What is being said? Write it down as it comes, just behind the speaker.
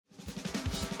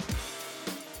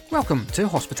Welcome to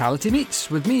Hospitality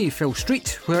Meets with me, Phil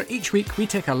Street, where each week we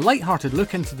take a light-hearted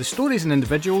look into the stories and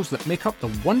individuals that make up the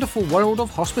wonderful world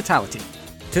of hospitality.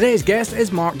 Today's guest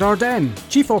is Mark Dardenne,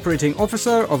 Chief Operating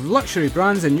Officer of Luxury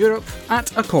Brands in Europe at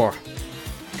Accor.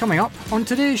 Coming up on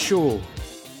today's show,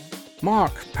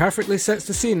 Mark perfectly sets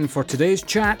the scene for today's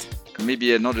chat.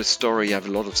 Maybe another story. I have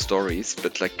a lot of stories,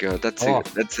 but that's it.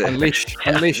 That's it.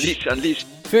 Unleash.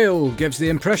 Phil gives the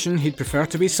impression he'd prefer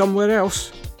to be somewhere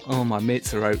else. Oh, my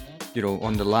mates are out,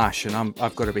 on the lash, and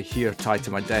I've got to be here tied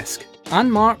to my desk.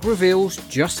 And Mark reveals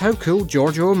just how cool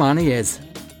Giorgio Armani is.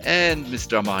 And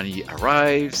Mr. Armani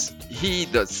arrives. He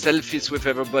does selfies with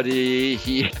everybody.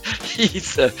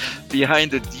 He's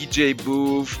behind the DJ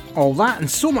booth. All that and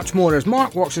so much more as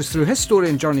Mark walks us through his story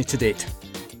and journey to date.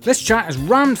 This chat is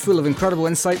rammed full of incredible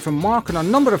insight from Mark on a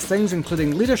number of things,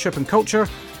 including leadership and culture,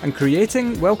 and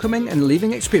creating, welcoming and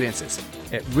leaving experiences.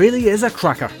 It really is a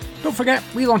cracker. Don't forget,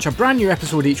 we launch a brand new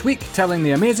episode each week telling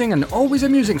the amazing and always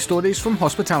amusing stories from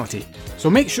hospitality.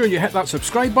 So make sure you hit that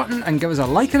subscribe button and give us a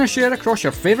like and a share across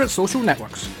your favourite social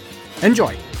networks.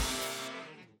 Enjoy!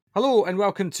 Hello and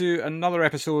welcome to another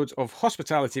episode of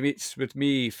Hospitality Meets with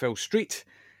me, Phil Street.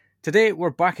 Today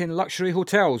we're back in luxury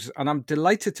hotels and I'm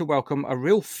delighted to welcome a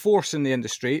real force in the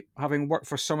industry, having worked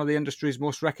for some of the industry's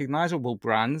most recognisable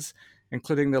brands,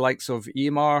 including the likes of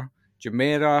Emaar,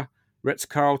 Jumeirah,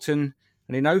 Ritz-Carlton,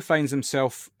 and he now finds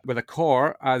himself with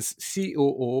Accor as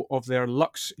COO of their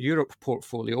Lux Europe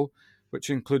portfolio, which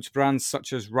includes brands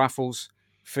such as Raffles,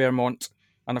 Fairmont,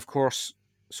 and of course,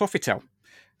 Sofitel.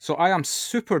 So I am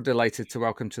super delighted to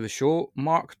welcome to the show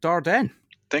Mark Dardenne.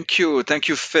 Thank you,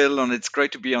 Phil, and it's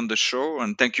great to be on the show.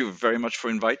 And thank you very much for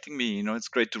inviting me. It's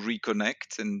great to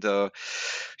reconnect and to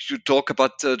talk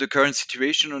about the current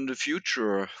situation and the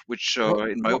future, which,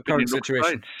 in my opinion, looks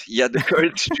bright. Yeah, the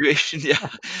current situation.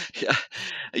 Yeah.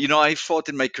 I thought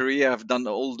in my career I've done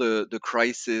all the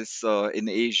crises in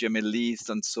Asia, Middle East,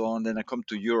 and so on. Then I come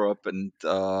to Europe and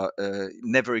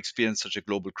never experienced such a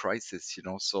global crisis.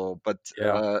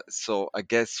 So I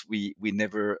guess we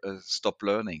never stop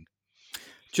learning.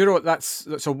 Do you know what?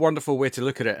 That's a wonderful way to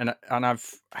look at it, and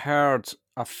I've heard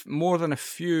more than a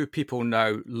few people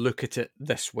now look at it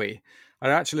this way.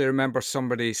 I actually remember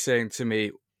somebody saying to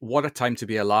me, "What a time to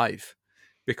be alive,"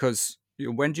 because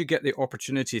when do you get the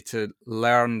opportunity to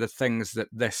learn the things that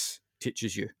this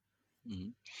teaches you?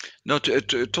 Mm-hmm. No,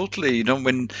 totally.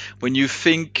 When you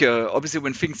think, obviously,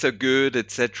 when things are good,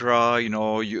 etc.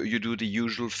 You do the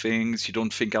usual things. You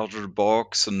don't think out of the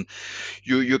box, and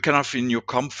you're kind of in your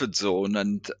comfort zone.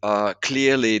 And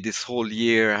clearly, this whole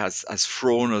year has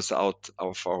thrown us out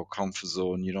of our comfort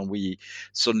zone. We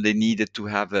suddenly needed to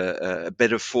have a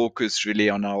better focus, really,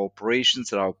 on our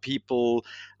operations, and our people,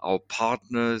 our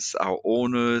partners, our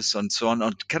owners, and so on,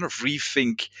 and kind of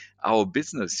rethink our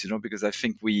business. Because I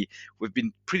think we've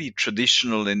been pretty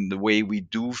traditional in the way we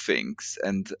do things,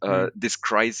 and this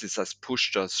crisis has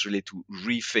pushed us really to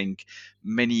rethink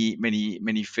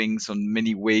many things on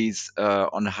many ways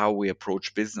on how we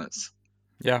approach business.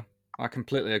 Yeah, I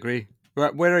completely agree.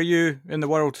 Where are you in the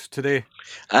world today?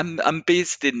 I'm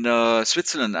based in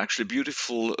Switzerland, actually,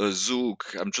 beautiful Zug.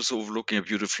 I'm just overlooking a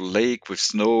beautiful lake with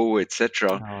snow,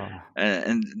 etc.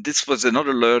 And this was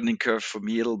another learning curve for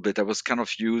me a little bit. I was kind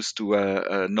of used to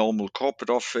a normal corporate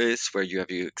office where you have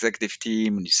your executive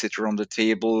team and you sit around the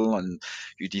table and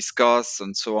you discuss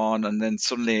and so on. And then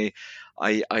suddenly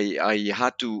I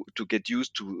had to get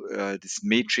used to this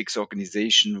matrix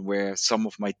organization where some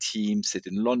of my team sit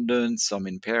in London, some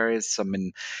in Paris, some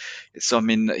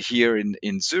in here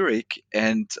in Zurich.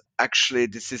 And actually,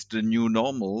 this is the new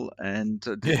normal, and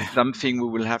this is something we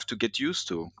will have to get used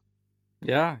to.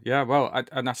 Yeah. Well,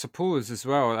 I suppose as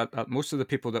well that most of the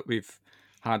people that we've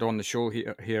had on the show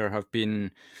here have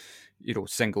been,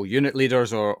 single unit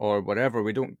leaders or whatever.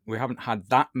 We haven't had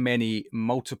that many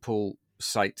multiple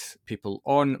site people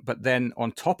on, but then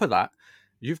on top of that,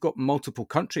 you've got multiple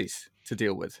countries to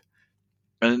deal with.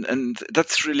 And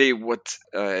that's really what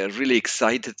really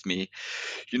excited me.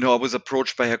 I was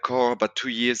approached by Accor about 2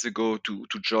 years ago to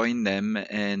join them,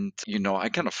 and I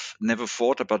kind of never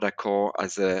thought about Accor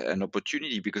as an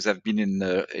opportunity because I've been in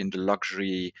the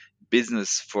luxury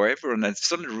business forever, and I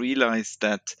suddenly realized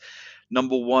that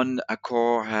number one,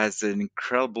 Accor has an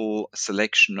incredible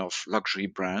selection of luxury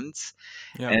brands.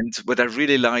 Yeah. And what I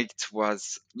really liked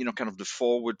was, kind of the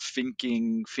forward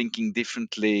thinking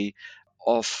differently,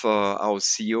 of our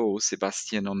CEO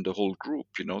Sebastian on the whole group.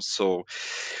 So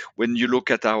when you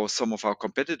look at our some of our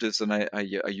competitors, and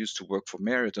I used to work for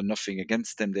Marriott, and nothing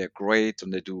against them, they're great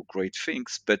and they do great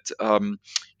things, but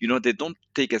they don't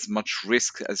take as much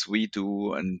risk as we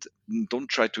do, and don't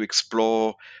try to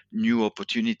explore new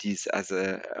opportunities as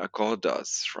a core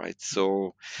does, right?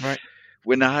 So Right.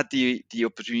 when I had the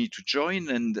opportunity to join,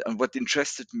 and what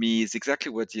interested me is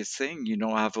exactly what you're saying.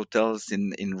 I have hotels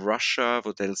in Russia, I have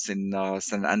hotels in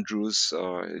St Andrews,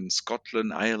 in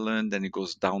Scotland, Ireland, and it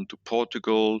goes down to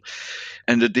Portugal,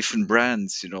 and the different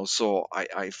brands. So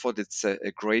I thought it's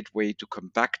a great way to come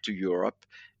back to Europe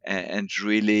and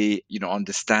really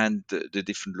understand the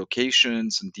different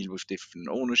locations and deal with different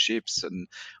ownerships, and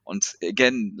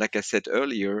again, like I said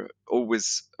earlier,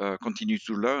 always continue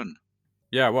to learn.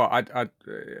 Yeah, well,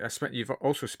 I spent. You've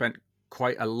also spent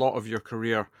quite a lot of your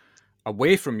career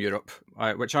away from Europe,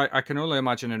 which I can only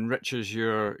imagine enriches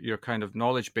your kind of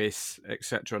knowledge base,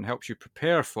 etc., and helps you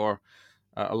prepare for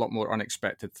a lot more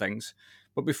unexpected things.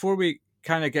 But before we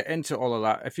kind of get into all of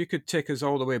that, if you could take us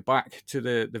all the way back to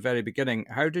the very beginning,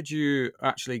 how did you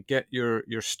actually get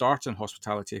your start in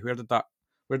hospitality?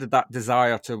 Where did that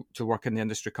desire to work in the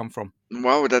industry come from?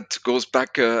 Wow, that goes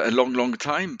back a long, long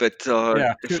time, but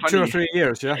Yeah, two or funny. 3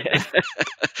 years. Yeah,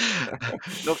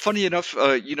 No, funny enough,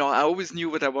 I always knew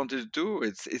what I wanted to do.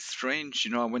 It's strange,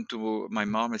 I went to my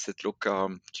mom. I said, "Look,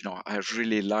 I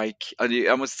really like."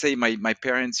 I must say, my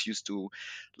parents used to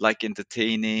like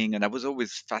entertaining, and I was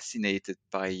always fascinated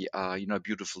by, a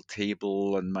beautiful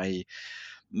table, and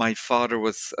my father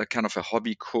was a kind of a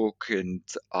hobby cook, and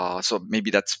so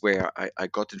maybe that's where I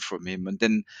got it from him. And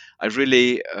then I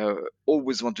really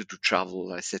always wanted to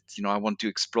travel. I said, I want to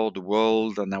explore the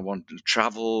world, and I want to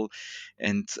travel,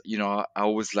 and I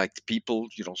always liked people,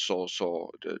 so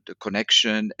the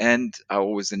connection, and I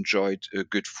always enjoyed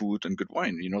good food and good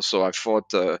wine. So I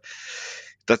thought.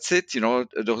 That's it,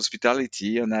 the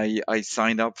hospitality. And I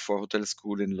signed up for hotel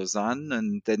school in Lausanne,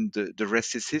 and then the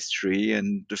rest is history.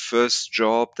 And the first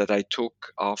job that I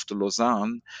took after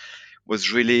Lausanne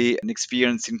was really an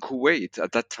experience in Kuwait.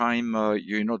 At that time,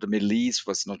 the Middle East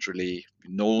was not really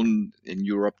known in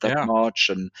Europe that yeah, much,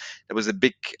 and it was a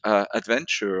big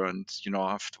adventure. And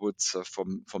afterwards,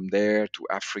 from there to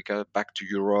Africa, back to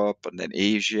Europe, and then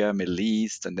Asia, Middle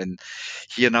East, and then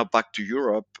here now back to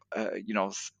Europe.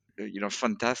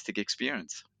 Fantastic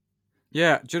experience.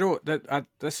 yeah. Do you know that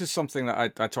this is something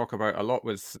that I talk about a lot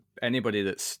with anybody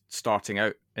that's starting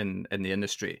out in the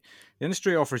industry. The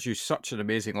industry offers you such an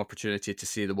amazing opportunity to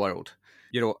see the world.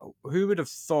 Who would have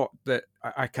thought that?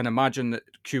 I can imagine that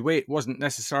Kuwait wasn't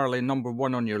necessarily number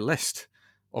one on your list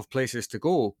of places to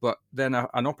go, but then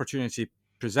an opportunity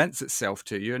presents itself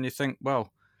to you, and you think,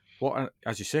 well,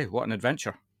 as you say, what an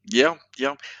adventure. Yeah,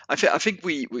 yeah. I think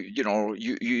we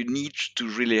you need to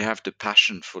really have the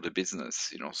passion for the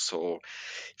business. So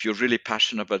if you're really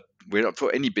passionate about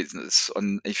for any business,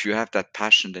 and if you have that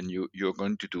passion, then you're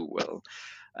going to do well.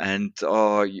 And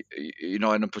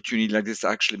an opportunity like this,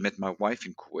 I actually met my wife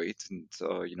in Kuwait, and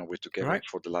we're together Right?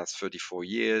 for the last 34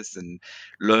 years, and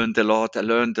learned a lot. I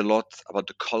learned a lot about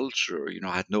the culture.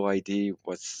 I had no idea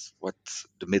what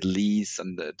the Middle East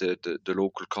and the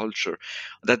local culture.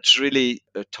 That's really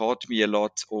taught me a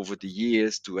lot over the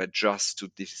years to adjust to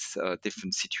these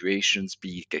different situations,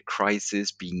 be it a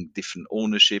crisis, being different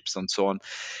ownerships, and so on.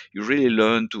 You really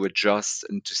learn to adjust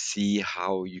and to see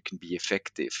how you can be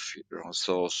effective.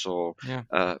 So Yeah.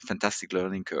 fantastic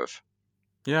learning curve.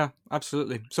 Yeah,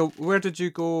 absolutely. So, where did you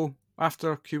go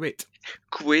after Kuwait?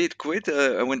 Kuwait.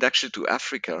 I went actually to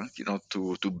Africa.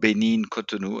 To Benin,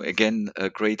 Cotonou. Again,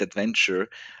 a great adventure.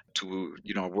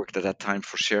 I worked at that time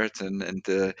for Sheraton, and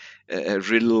a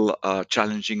real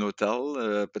challenging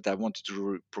hotel. But I wanted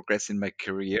to progress in my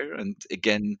career, and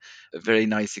again, a very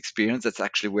nice experience. That's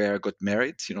actually where I got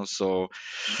married.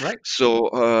 Right.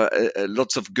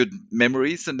 Lots of good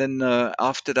memories. And then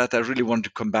after that, I really wanted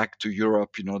to come back to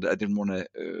Europe. I didn't want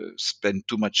to spend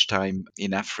too much time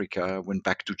in Africa. I went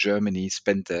back to Germany,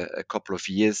 spent a couple of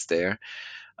years there,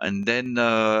 and then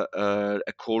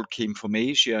a call came from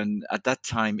Asia. And at that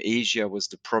time, Asia was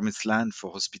the promised land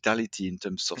for hospitality in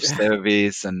terms of Yeah.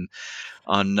 service,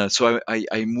 so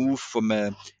I moved from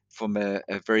a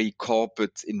very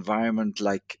corporate environment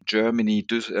like Germany.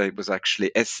 It was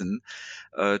actually Essen,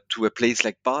 to a place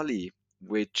like Bali,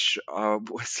 which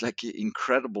was like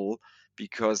incredible,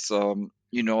 because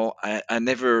I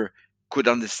never could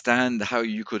understand how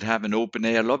you could have an open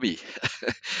air lobby.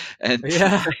 And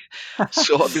Yeah.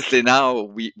 so obviously now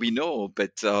we know,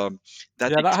 but that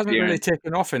Yeah, that hasn't really experience,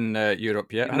 taken off in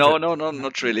Europe yet, has no, it? no, no,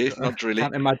 not really, not really.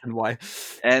 Can't imagine why.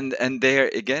 And there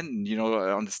again,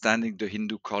 understanding the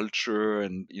Hindu culture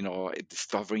and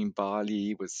discovering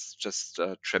Bali was just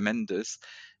tremendous.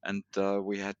 And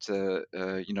we had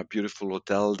beautiful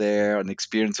hotel there, and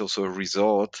experience also a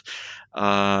resort,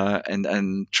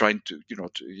 and trying to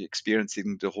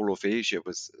experiencing the whole of Asia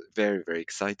was very, very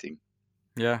exciting.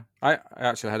 Yeah, I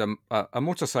actually had a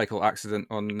motorcycle accident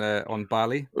on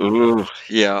Bali. Oh,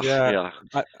 yeah, Yeah, yeah.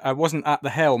 I wasn't at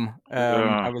the helm.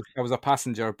 Uh, I was a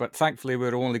passenger, but thankfully we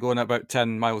were only going at about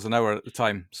 10 miles an hour at the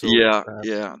time. So yeah,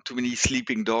 yeah. Too many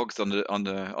sleeping dogs on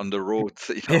the road,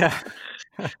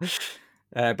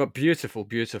 yeah, but beautiful,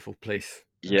 beautiful place.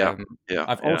 Yeah, yeah,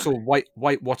 I've yeah. also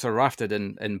whitewater rafted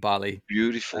in Bali,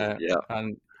 Beautiful. Yeah,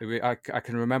 and I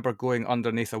can remember going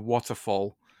underneath a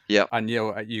waterfall, yeah. and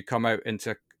you come out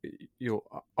into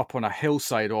up on a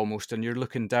hillside almost, and you're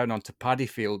looking down onto paddy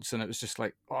fields, and it was just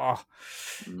like, oh,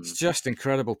 it's Mm. just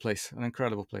incredible place, an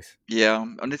incredible place. Yeah,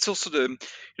 and it's also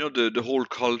the whole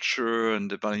culture, and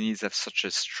the Balinese have such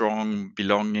a strong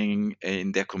belonging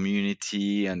in their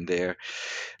community, and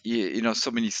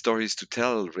so many stories to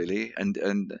tell, really.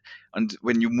 And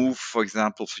when you move, for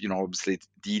example, obviously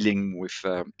dealing with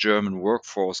German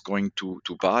workforce, going to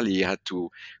Bali, I had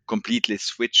to completely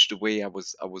switch the way I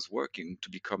was working to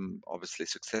become obviously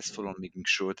successful on making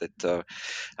sure that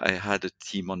I had a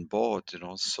team on board.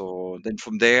 So then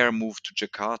from there I moved to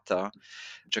Jakarta,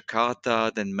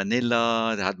 then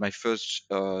Manila. I had my first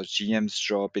GM's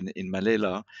job in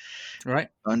Manila, Right?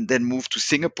 and then moved to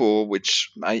Singapore,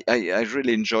 which I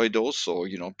really enjoyed also,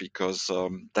 because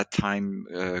that time,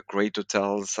 great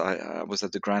hotels. I was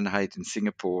at the Grand Hyatt in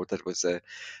Singapore. That was a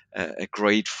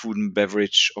great food and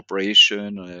beverage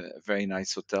operation, a very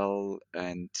nice hotel,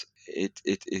 and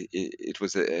it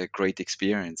was a great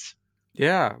experience.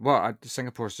 Yeah. Well,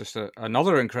 Singapore is just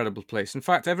another incredible place. In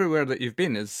fact, everywhere that you've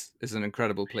been is an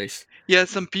incredible place. Yeah,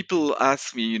 some people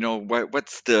ask me,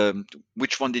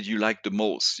 which one did you like the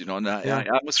most? And I, Yeah.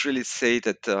 I must really say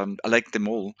that I like them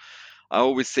all. I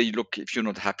always say, look, if you're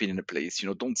not happy in a place,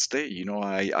 don't stay.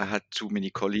 I had too many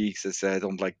colleagues that said, I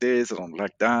don't like this, I don't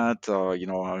like that, or,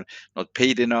 I'm not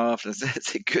paid enough. And I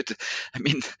say, good. I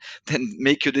mean, then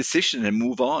make your decision and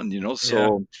move on, Yeah.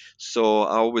 So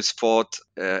I always thought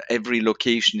every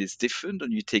location is different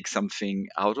and you take something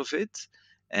out of it.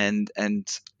 And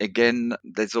again,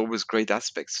 there's always great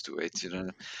aspects to it.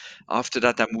 After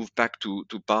that, I moved back to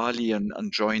Bali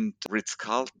and joined Ritz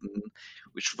Carlton,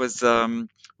 which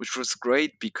was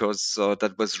great because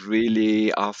that was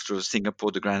really after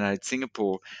Singapore, the Grand Hyatt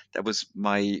Singapore. That was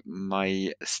my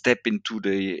step into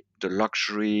the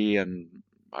luxury, and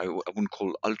I wouldn't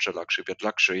call ultra luxury, but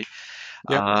luxury.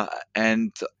 Yeah.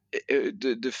 And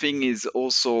the thing is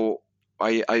also,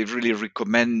 I really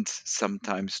recommend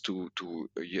sometimes to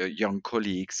young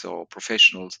colleagues or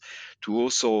professionals to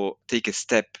also take a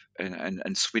step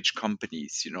and switch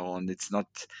companies, and it's not.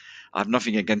 I have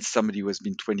nothing against somebody who has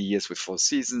been 20 years with Four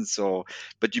Seasons,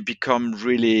 but you become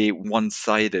really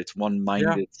one-sided, Yeah.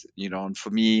 one-minded, and for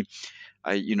me,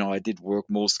 I did work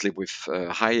mostly with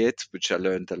Hyatt, which I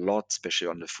learned a lot, especially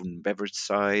on the food and beverage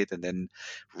side. And then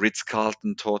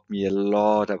Ritz-Carlton taught me a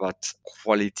lot about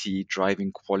quality,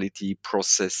 driving quality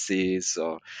processes,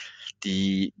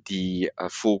 the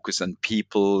focus on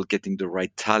people, getting the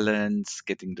right talents,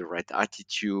 getting the right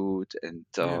attitude, and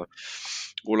Yeah.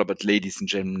 all about ladies and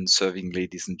gentlemen, serving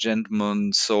ladies and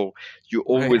gentlemen. So you Right.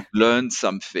 always learn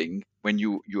something when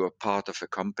you are part of a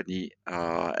company,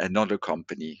 another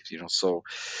company. So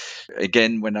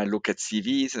again, when I look at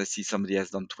CVs and I see somebody has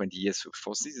done 20 years with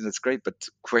Four Seasons, that's great, but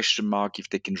question mark if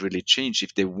they can really change,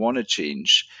 if they want to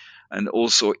change, and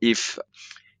also if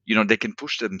they can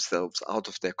push themselves out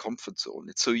of their comfort zone.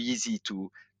 It's so easy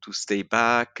to stay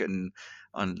back and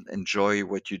enjoy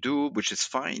what you do, which is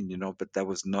fine, but that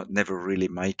was not never really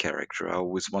my character. I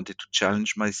always wanted to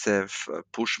challenge myself,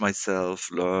 push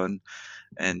myself, learn,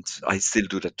 and I still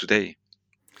do that today.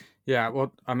 Yeah,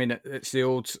 well, I mean, it's the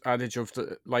old adage of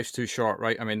life's too short,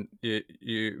 right? I mean,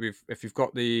 if you've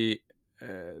got the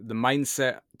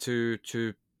mindset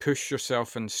to push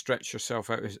yourself and stretch yourself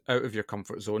out of your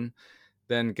comfort zone,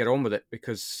 then get on with it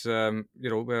because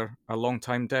we're a long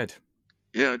time dead.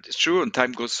 Yeah, it's true, and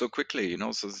time goes so quickly,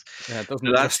 So Yeah, it the doesn't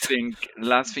last just. thing, the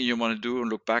last thing you want to do and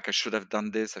look back, I should have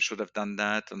done this, I should have done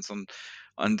that, and so on.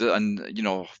 And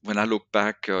when I look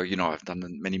back, I've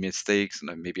done many mistakes,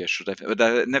 and maybe I should have, but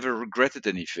I never regretted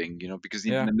anything, because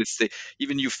even Yeah. a mistake,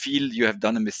 even you feel you have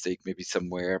done a mistake maybe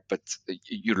somewhere, but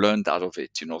you learned out of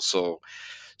it.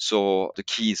 So the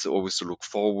key is always to look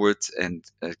forward and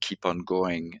keep on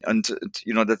going. And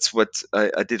that's what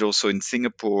I did also in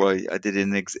Singapore. I did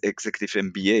an executive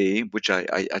MBA, which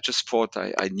I just thought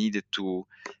I needed to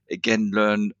again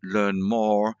learn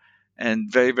more,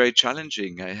 and very, very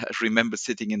challenging. I remember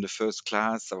sitting in the first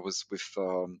class. I was with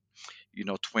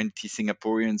 20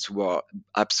 Singaporeans who are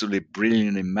absolutely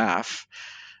brilliant in math.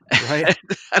 Right.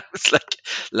 And I was like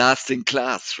last in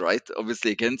class, right? Obviously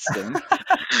against them.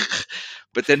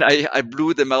 But then I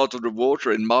blew them out of the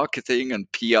water in marketing and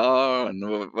PR and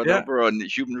Yeah. whatever, and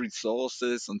human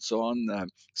resources and so on.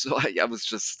 So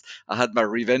I had my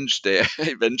revenge there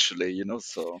eventually,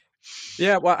 so.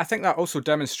 Yeah, well, I think that also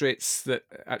demonstrates that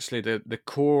actually the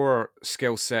core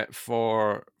skill set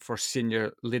for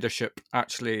senior leadership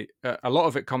actually a lot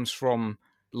of it comes from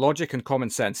logic and common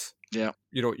sense. Yeah.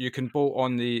 You can bolt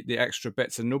on the extra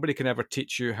bits, and nobody can ever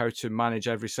teach you how to manage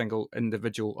every single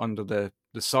individual under the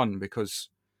sun, because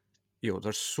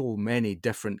there's so many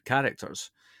different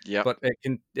characters. Yeah. But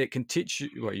it can teach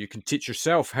you, well, you can teach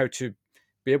yourself how to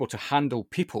be able to handle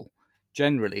people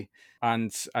generally,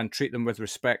 and treat them with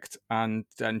respect, and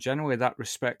generally that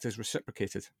respect is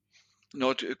reciprocated.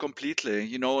 Not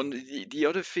completely, and the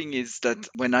other thing is that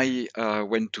when I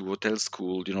went to hotel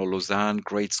school, Lausanne,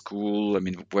 great school, I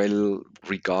mean, well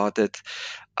regarded.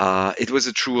 It was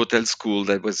a true hotel school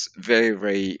that was very,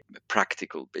 very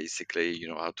practical, basically,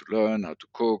 how to learn, how to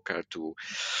cook, how to,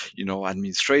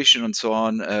 administration and so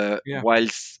on. Yeah.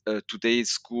 Whilst today's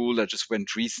school, I just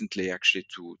went recently actually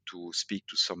to speak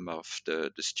to some of the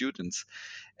students,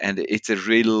 and it's a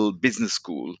real business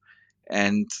school.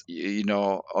 And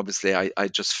obviously I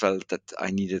just felt that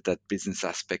I needed that business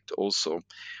aspect also.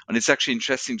 And it's actually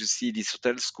interesting to see these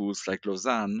hotel schools like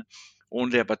Lausanne,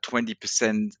 only about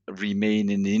 20% remain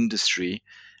in the industry,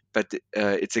 but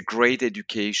it's a great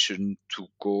education to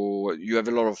go. You have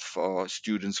a lot of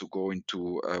students who go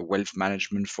into wealth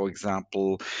management, for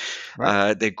example.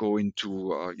 Right. They go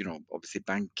into, obviously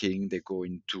banking. They go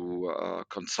into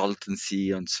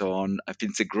consultancy and so on. I think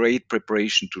it's a great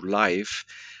preparation to life.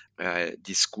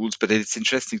 These schools, but it's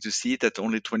interesting to see that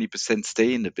only 20%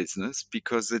 stay in the business,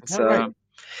 because Is it's that right?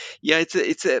 yeah,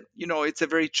 it's a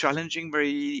very challenging,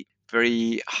 very,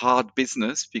 very hard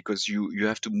business, because you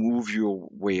have to move your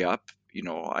way up.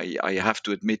 I have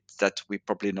to admit that we're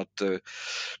probably not the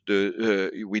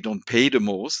we don't pay the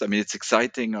most. I mean, it's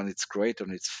exciting and it's great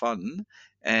and it's fun,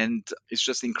 and it's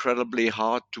just incredibly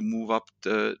hard to move up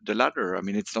the ladder. I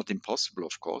mean, it's not impossible,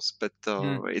 of course, but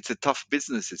Mm. it's a tough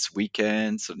business. It's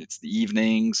weekends and it's the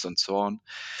evenings and so on.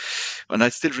 And I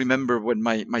still remember when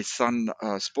my son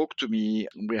spoke to me,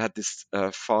 we had this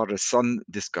father son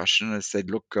discussion. I said,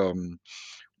 "Look,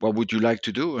 what would you like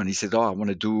to do?" And he said, "Oh, I want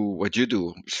to do what you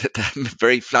do." I said, "I'm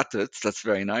very flattered. That's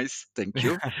very nice. Thank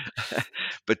you."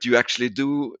 But you actually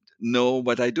do know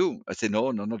what I do? I said,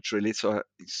 "No, no, not really."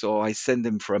 So I sent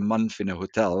him for a month in a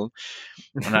hotel,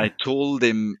 and I told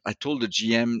the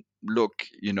GM, "Look,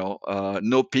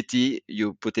 no pity.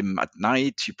 You put him at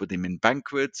night, you put him in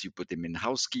banquets, you put him in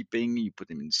housekeeping, you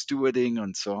put him in stewarding,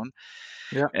 and so on."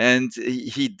 Yeah. And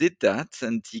he did that,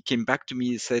 and he came back to me.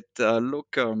 He said,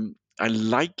 "Look, I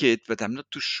like it, but I'm not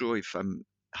too sure if I'm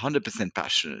 100%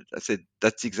 passionate." I said,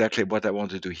 "That's exactly what I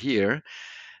wanted to hear."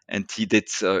 And he did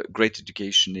great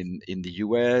education in the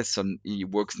US, and he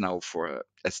works now for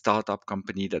a startup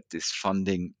company that is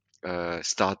funding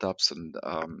startups, and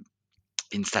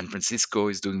in San Francisco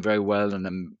is doing very well, and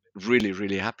I'm really,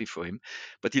 really happy for him.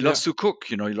 But he Yeah. loves to cook,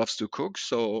 he loves to cook.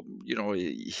 So,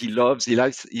 he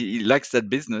likes that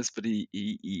business, but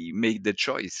he made the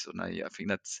choice. And I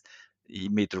think he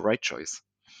made the right choice.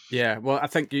 Yeah, well, I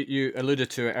think you alluded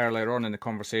to it earlier on in the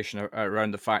conversation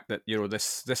around the fact that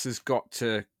this has got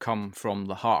to come from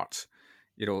the heart.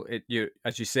 You,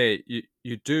 as you say,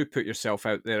 you do put yourself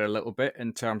out there a little bit,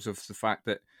 in terms of the fact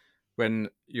that when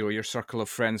your circle of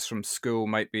friends from school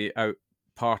might be out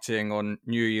partying on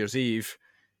New Year's Eve,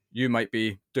 you might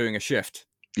be doing a shift.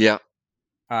 Yeah,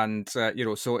 And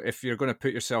so if you're going to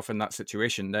put yourself in that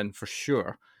situation, then for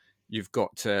sure you've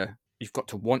got to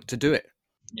want to do it.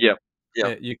 yeah,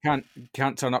 yeah. You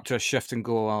can't turn up to a shift and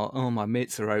go, "Oh, my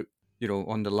mates are out,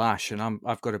 on the lash, and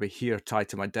I've got to be here tied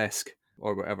to my desk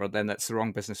or whatever." Then that's the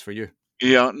wrong business for you.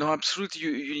 Yeah, no, absolutely.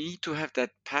 You need to have that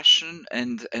passion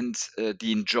and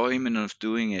the enjoyment of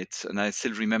doing it. And I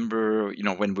still remember,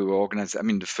 when we were organized. I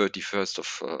mean, the 31st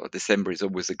of December is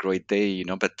always a great day,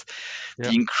 but Yeah,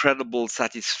 the incredible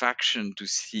satisfaction to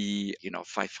see,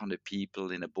 500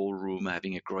 people in a ballroom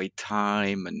having a great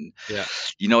time, and yeah,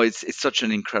 it's such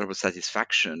an incredible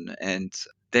satisfaction. And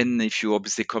then if you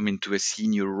obviously come into a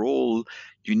senior role,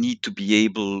 you need to be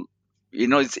able,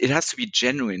 it has to be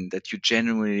genuine, that you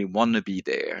genuinely want to be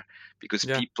there, because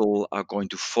yeah, people are going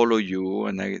to follow you,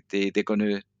 and they're going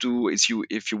to do, is you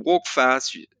if you walk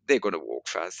fast, they're going to walk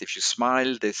fast. If you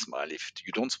smile, they smile. If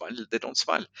you don't smile, they don't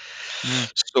smile.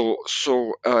 mm,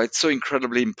 So it's so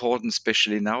incredibly important,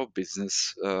 especially in our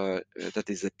business, that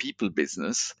is a people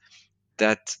business,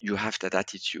 that you have that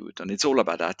attitude, and it's all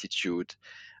about attitude.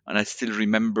 And I still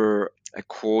remember a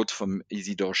quote from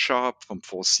Isidore Sharp from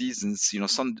Four Seasons.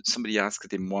 Somebody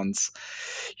asked him once,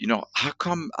 how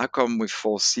come with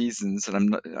Four Seasons,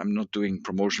 and I'm not doing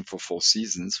promotion for Four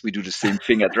Seasons. We do the same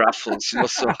thing at Raffles,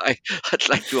 so I'd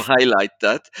like to highlight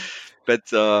that.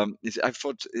 But I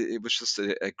thought it was just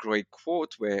a great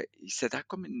quote, where he said, "How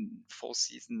come in Four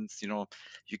Seasons,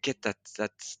 you get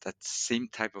that same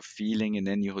type of feeling in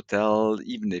any hotel,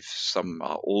 even if some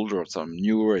are older or some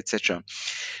newer, etc."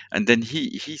 And then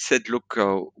he said, "Look,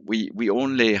 we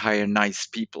only hire nice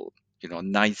people.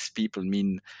 Nice people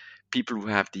mean people who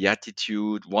have the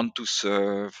attitude, want to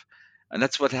serve." And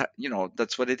that's what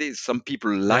it is. Some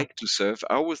people yeah, like to serve.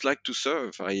 I always like to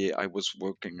serve. I was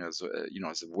working as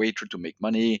a waiter to make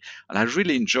money, and I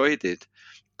really enjoyed it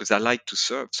because I like to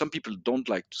serve. Some people don't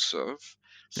like to serve,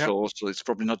 yeah, so it's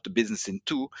probably not the business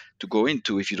to go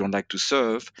into if you don't like to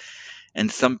serve. And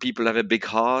some people have a big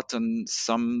heart and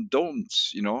some don't,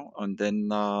 and then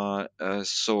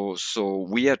so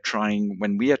we are trying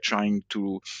when we are trying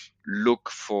to look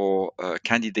for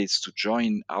candidates to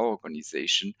join our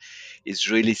organization, is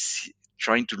really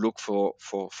trying to look for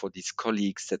these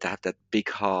colleagues that have that big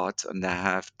heart and that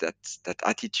have that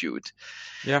attitude.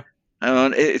 yeah,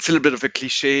 It's a little bit of a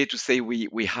cliche to say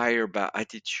we hire by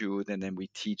attitude and then we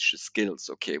teach the skills.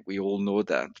 Okay, we all know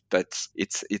that, but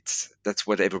it's that's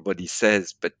what everybody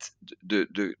says. But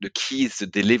the key is the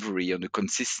delivery and the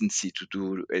consistency to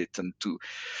do it, and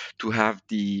to have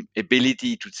the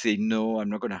ability to say no, I'm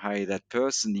not going to hire that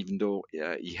person, even though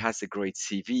he has a great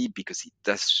CV, because he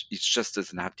just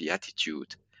doesn't have the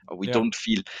attitude. Or we yeah. don't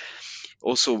feel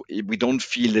also we don't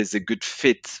feel there's a good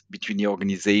fit between the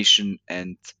organization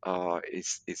and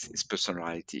his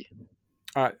personality.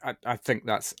 I think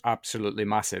that's absolutely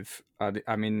massive.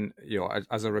 I mean,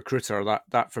 as a recruiter,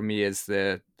 that for me is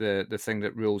the thing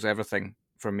that rules everything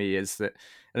for me, is that,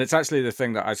 and it's actually the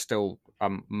thing that I still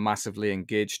am massively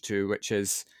engaged to, which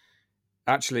is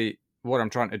actually what I'm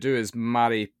trying to do is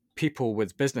marry people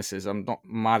with businesses. I'm not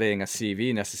marrying a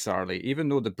CV necessarily, even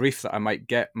though the brief that I might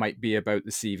get might be about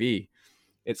the CV.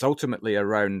 It's ultimately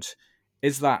around,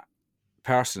 is that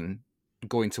person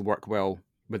going to work well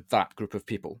with that group of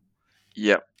people?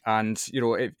 Yeah, And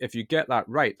if you get that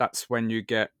right, that's when you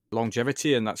get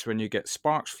longevity, and that's when you get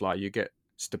sparks fly. You get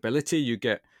stability. You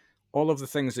get all of the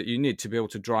things that you need to be able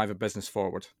to drive a business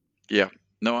forward. yeah.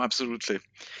 No, absolutely.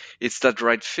 It's that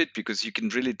right fit, because you can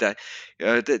really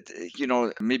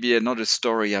maybe another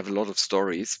story. I have a lot of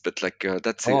stories, but like Oh,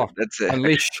 that's a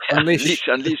unleash, unleash, unleash.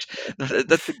 unleash. No,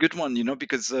 that's a good one,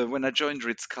 because when I joined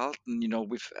Ritz Carlton,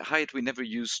 with Hyatt, we never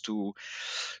used to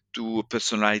do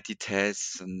personality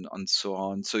tests and so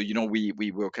on. So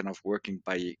we were kind of working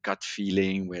by gut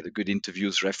feeling. We had a good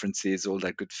interviews, references, all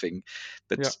that good thing.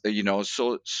 But Yeah,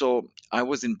 so I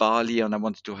was in Bali and I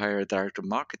wanted to hire a director of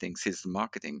marketing, sales and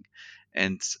marketing.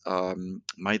 And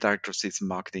my director of sales and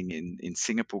marketing in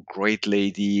Singapore, great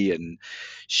lady, and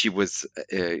she was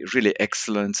really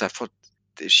excellent. So I thought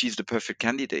she's the perfect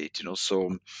candidate,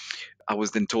 So I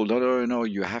was then told, no, no, no,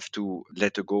 you have to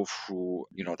let her go through,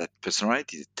 that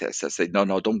personality test. I said, no,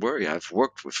 no, don't worry. I've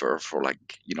worked with her for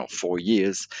like, 4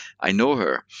 years. I know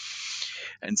her.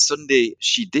 And Sunday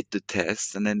she did the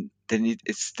test, and then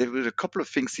there were a couple of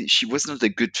things. She was not a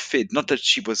good fit. Not that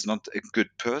she was not a good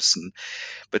person,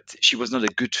 but she was not a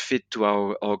good fit to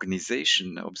our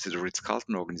organization, obviously the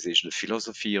Ritz-Carlton organization, the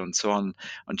philosophy and so on.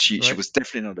 And she right. was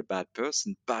definitely not a bad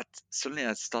person. But suddenly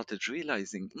I started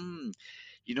realizing,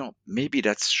 maybe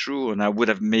that's true. And I would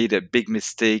have made a big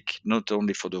mistake, not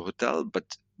only for the hotel, but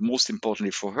most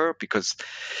importantly for her, because,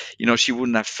 she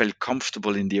wouldn't have felt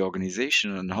comfortable in the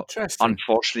organization. And Interesting.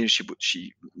 unfortunately,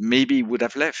 she maybe would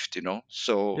have left,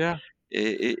 So Yeah,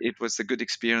 it was a good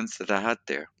experience that I had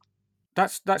there.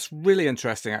 that's really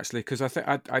interesting actually, because I think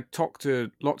I talk to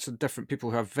lots of different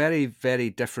people who have very, very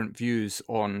different views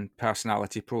on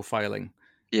personality profiling,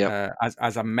 Yeah.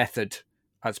 as a method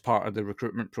as part of the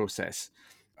recruitment process.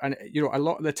 And a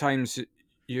lot of the times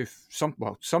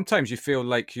sometimes you feel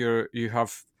like you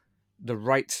have the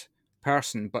right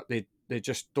person, but they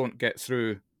just don't get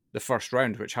through the first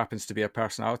round, which happens to be a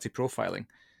personality profiling.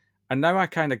 And now I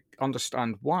kind of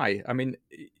understand why. I mean,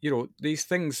 these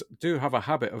things do have a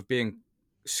habit of being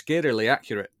scarily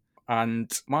accurate. And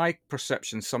my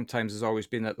perception sometimes has always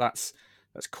been that that's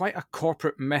quite a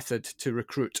corporate method to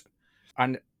recruit.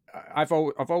 And I've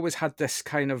always had this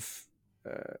kind of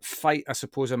fight, I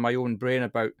suppose, in my own brain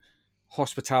about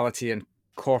hospitality and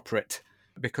corporate,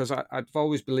 because I've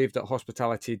always believed that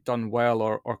hospitality done well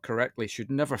or correctly should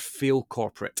never feel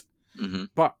corporate. Hmm.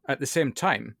 But at the same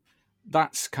time,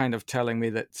 that's kind of telling me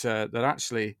that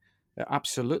actually it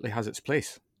absolutely has its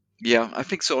place. Yeah, I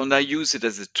think so, and I use it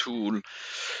as a tool.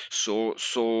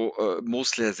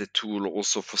 Mostly as a tool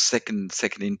also for second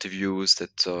interviews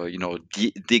that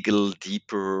dig a little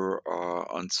deeper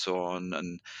and so on,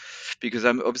 and because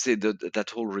I'm obviously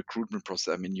that whole recruitment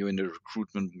process. I mean, you're in the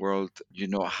recruitment world, you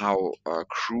know how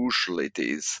crucial it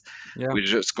is. Yeah, We're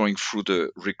just going through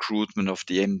the recruitment of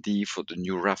the MD for the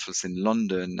new Raffles in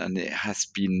London, and it has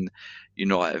been,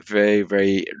 a very,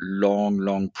 very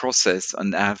long process,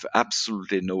 and I have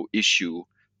absolutely no issue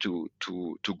to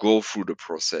go through the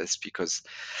process, because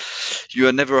you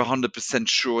are never 100%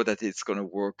 sure that it's going to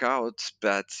work out,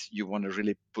 but you want to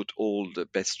really put all the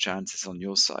best chances on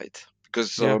your side,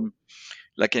 because yeah,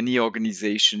 like any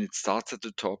organization, it starts at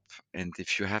the top, and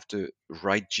if you have the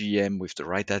right GM with the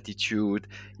right attitude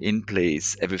in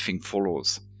place, everything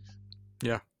follows.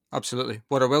 yeah, absolutely.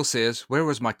 What I will say is, where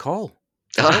was my call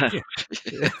to help you?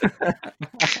 Yeah.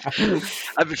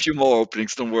 I have a few more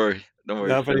openings. Don't worry, No,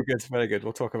 very Phil. good, very good.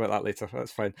 We'll talk about that later.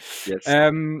 That's fine. Yes.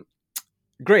 Um,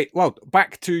 Great. Well,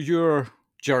 back to your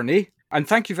journey, and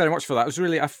thank you very much for that.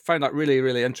 I found that really,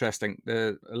 really interesting.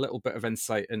 A little bit of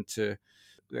insight into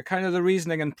the kind of the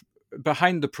reasoning and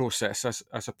behind the process,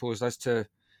 I suppose, as to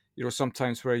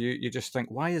sometimes where you just think,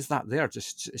 why is that there?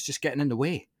 Just it's just getting in the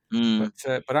way, Mm.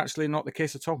 but actually not the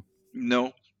case at all.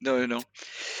 No, no.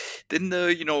 Then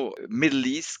Middle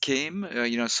East came.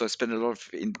 So I spent a lot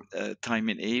of time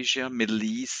in Asia, Middle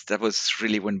East. That was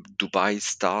really when Dubai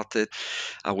started.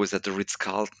 I was at the Ritz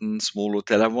Carlton, small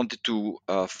hotel. I wanted to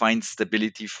find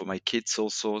stability for my kids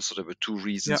also. So there were two Yeah,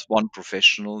 reasons: one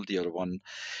professional, the other one,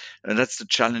 and that's the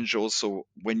challenge also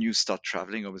when you start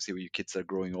traveling. Obviously, when your kids are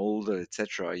growing older,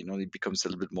 etc. It becomes a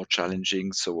little bit more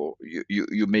challenging. So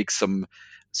you make some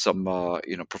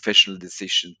professional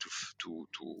decision to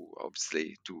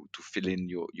obviously to fill in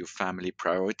your family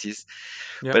priorities.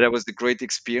 yeah, But that was the great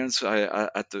experience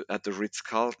at the Ritz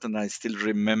Carlton. I still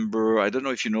remember. I don't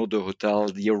know if you know the hotel,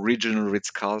 the original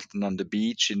Ritz Carlton on the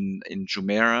beach in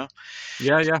Jumeirah.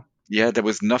 yeah, yeah. Yeah, there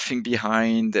was nothing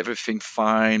behind, everything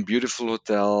fine, beautiful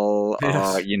hotel,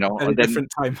 Yes, very and then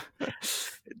different time.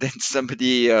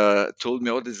 somebody told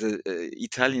me, "Oh, there's a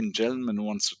Italian gentleman who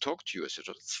wants to talk to you." I said,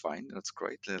 "Oh, that's fine, that's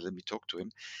great. Let me talk to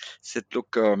him." Said,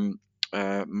 "Look,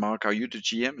 Mark, are you the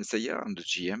GM?" I said, "Yeah, I'm the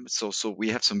GM. So we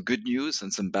have some good news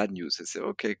and some bad news." I said,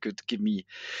 "Okay, good. Give me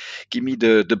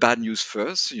the bad news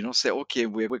first. Say, okay,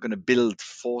 we're going to build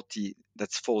 40,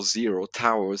 that's 40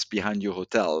 towers behind your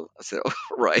hotel." I said,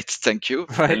 "All right, thank you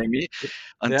for Right. telling me,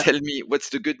 and Yeah. tell me what's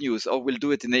the good news." "Oh, we'll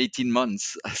do it in 18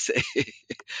 months." I say.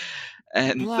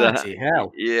 And Bloody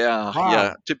hell! yeah,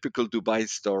 Wow. typical Dubai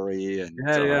story. And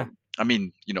Yeah, yeah, I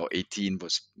mean, 18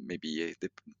 was maybe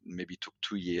took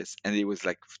 2 years, and it was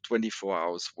like 24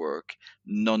 hours work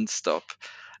non-stop.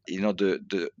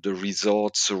 The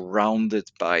resort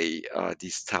surrounded by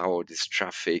this tower, this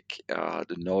traffic,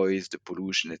 the noise, the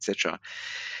pollution, etc.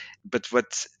 But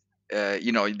what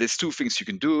there's two things you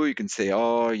can do. You can say,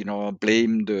 "Oh,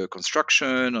 blame the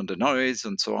construction on the noise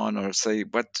and so on," or say,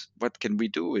 "What can we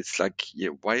do?" It's like, yeah,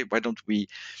 why don't we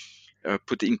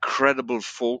put incredible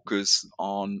focus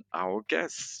on our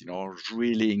guests,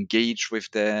 really engage with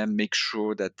them, make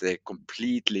sure that they're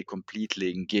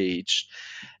completely engaged.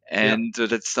 yeah. And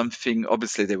that's something,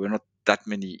 obviously there were not that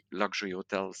many luxury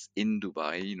hotels in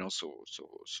Dubai, so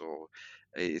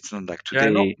it's not like Yeah,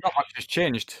 not today. not much has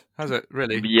changed, has it?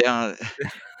 Really? Yeah,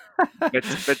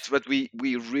 but what we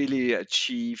really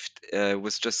achieved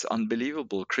was just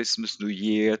unbelievable. Christmas, New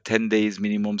Year, 10 days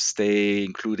minimum stay,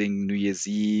 including New Year's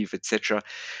Eve, etc.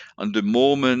 On the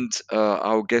moment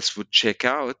our guests would check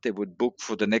out, they would book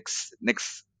for the next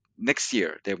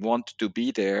year. They want to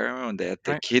be there, and they had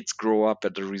their Right. kids grow up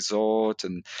at the resort,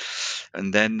 and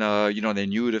then they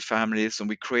knew the families, and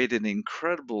we created an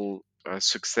incredible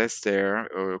success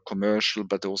there, commercial,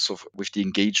 but also with the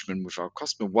engagement with our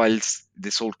customer whilst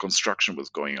this whole construction was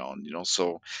going on.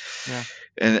 So Yeah.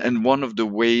 and one of the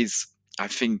ways I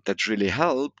think that really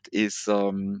helped is,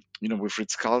 with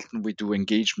Ritz Carlton, we do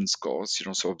engagement scores.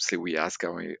 So obviously we ask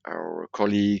our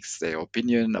colleagues their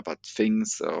opinion about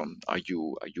things. Are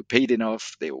you paid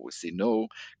enough? They always say no.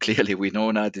 Clearly, we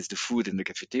know that. Is the food in the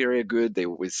cafeteria good? They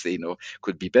always say no,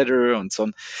 could be better, and so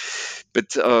on.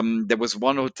 But there was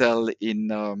one hotel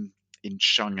in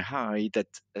Shanghai that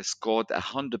scored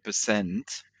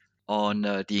 100% on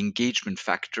the engagement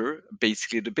factor.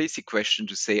 Basically, the basic question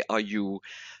to say, are you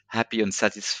happy and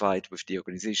satisfied with the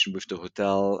organization, with the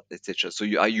hotel, etc. So,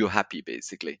 are you happy,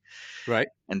 basically? Right.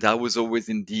 And I was always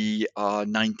in the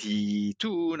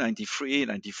 92, 93,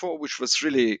 94, which was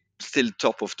really still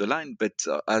top of the line. But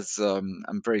as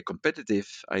I'm very competitive,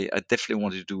 I definitely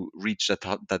wanted to reach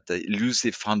that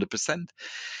elusive 100%.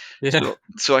 Yeah.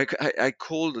 So I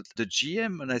called the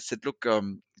GM and I said, look,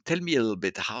 tell me a little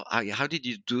bit, how did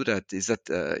you do that? Is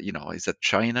that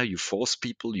China? You force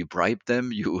people, you bribe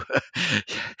them, you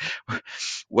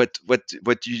what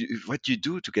you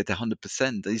do to get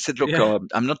 100%? He said, look, Yeah.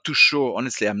 I'm not too sure.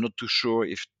 Honestly, I'm not too sure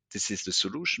if this is the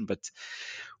solution, but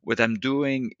what I'm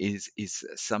doing is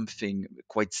something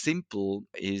quite simple.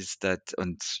 Is that,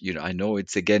 and I know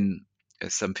it's again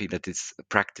something that is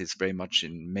practiced very much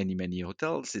in many many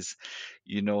hotels. Is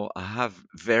I have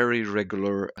very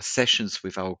regular sessions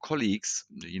with our colleagues.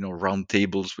 Round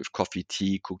tables with coffee,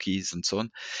 tea, cookies, and so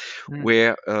on, Mm.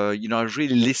 where I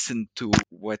really listen to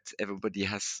what everybody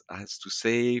has to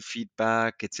say,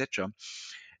 feedback, etc.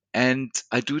 And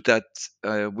I do that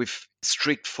with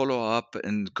strict follow up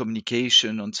and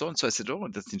communication and so on. So I said, oh,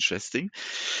 that's interesting.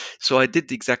 So I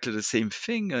did exactly the same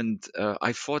thing. And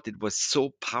I thought it was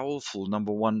so powerful.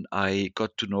 Number one, I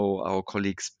got to know our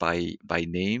colleagues by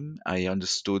name. I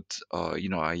understood, I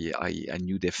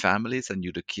knew their families, I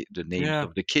knew the names Yeah.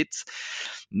 of the kids.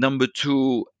 Number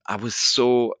two, I was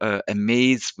so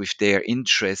amazed with their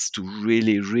interest to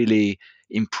really, really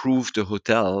improve the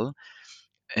hotel,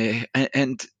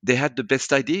 and they had the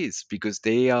best ideas because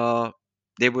they were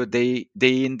day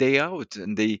in day out,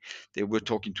 and they were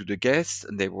talking to the guests,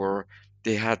 and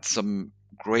they had some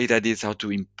great ideas how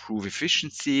to improve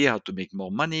efficiency, how to make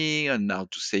more money, and how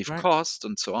to save Right. cost,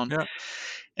 and so on. Yeah.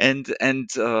 And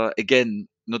again,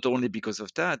 not only because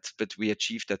of that, but we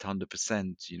achieved that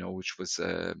 100%, which was,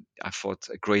 I thought,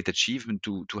 a great achievement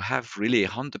to have really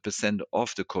 100%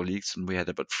 of the colleagues, and we had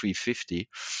about 350,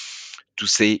 to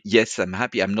say yes, I'm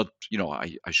happy. I'm not,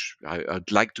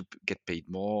 I'd like to get paid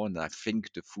more, and I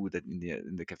think the food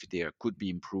in the cafeteria could be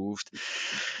improved.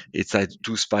 It's either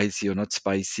too spicy or not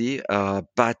spicy,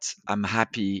 but I'm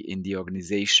happy in the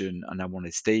organization and I want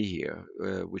to stay here,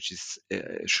 which is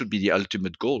should be the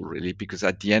ultimate goal, really, because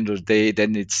at the end of the day,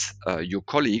 then it's your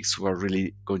colleagues who are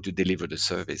really going to deliver the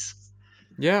service.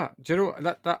 Yeah. Do you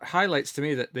know that highlights to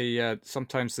me that the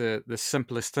sometimes the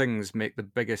simplest things make the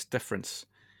biggest difference.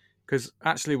 Because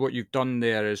actually, what you've done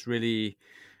there is really,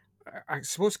 I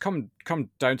suppose, come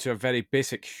down to a very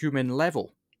basic human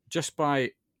level, just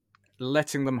by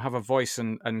letting them have a voice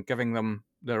and giving them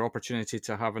their opportunity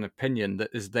to have an opinion that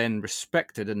is then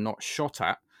respected and not shot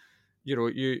at.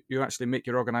 You actually make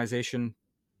your organization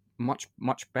much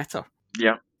much better,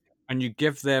 Yeah. and you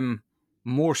give them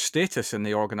more status in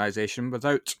the organization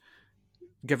without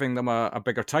giving them a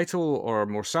bigger title or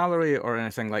more salary or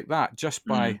anything like that, just Mm.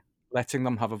 by letting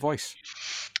them have a voice.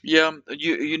 Yeah,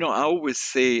 I always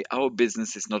say our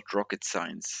business is not rocket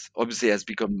science. Obviously, it has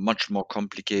become much more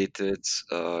complicated,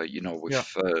 with Yeah.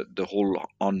 the whole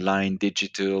online,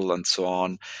 digital, and so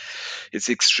on. It's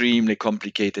extremely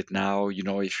complicated now.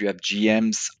 If you have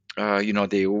GMs,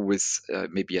 they always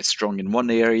maybe are strong in one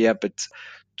area, but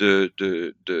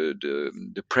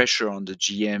the pressure on the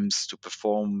GMs to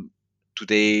perform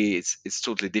today is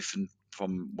totally different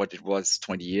from what it was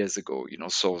 20 years ago.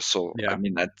 So I Yeah.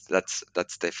 mean, that's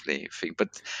definitely a thing,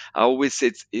 but I always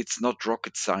say it's not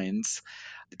rocket science.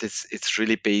 It's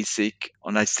really basic.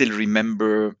 And I still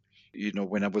remember,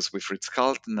 when I was with Ritz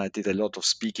Carlton, I did a lot of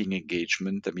speaking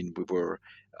engagement. I mean, we were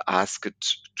asked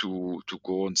to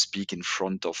go and speak in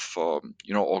front of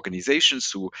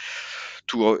organizations,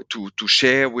 to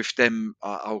share with them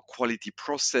our quality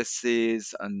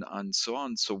processes, and so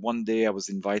on. So one day I was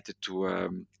invited to a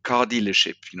car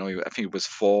dealership. I think it was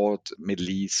Ford Middle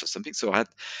East or something. So I had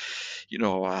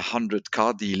 100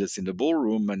 car dealers in the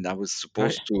ballroom, and I was Right.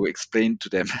 supposed to explain to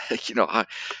them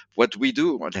what we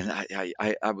do. And then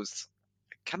I was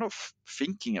kind of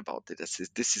thinking about it. I said,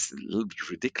 this is a little bit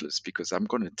ridiculous because I'm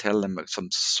going to tell them some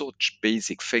such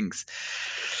basic things.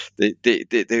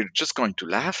 They're just going to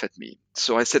laugh at me.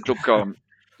 So I said, look,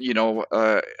 you know,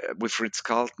 with Ritz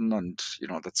Carlton, and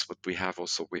that's what we have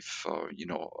also with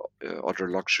other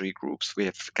luxury groups. We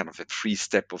have kind of a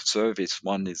three-step of service.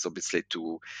 One is obviously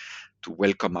to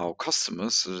welcome our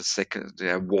customers. So the second,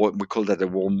 we call that a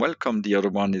warm welcome. The other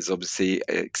one is obviously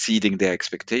exceeding their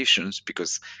expectations,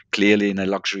 because clearly in a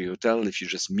luxury hotel, if you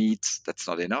just meet, that's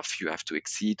not enough. You have to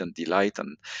exceed and delight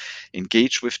and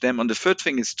engage with them. And the third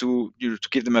thing is to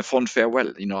give them a fond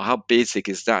farewell. How basic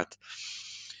is that?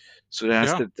 So then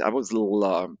Yeah. I was a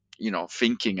little,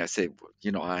 thinking. I said,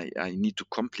 I need to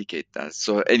complicate that.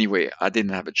 So anyway, I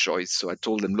didn't have a choice. So I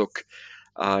told them, look,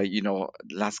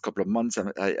 last couple of months,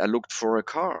 I looked for a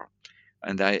car,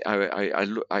 and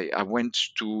I went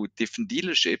to different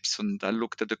dealerships and I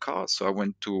looked at the cars. So I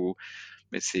went to,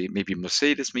 let's say, maybe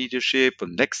Mercedes dealership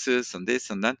and Lexus and this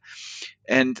and that.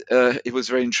 And it was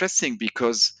very interesting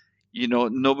because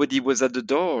nobody was at the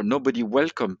door, nobody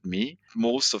welcomed me,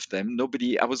 most of them.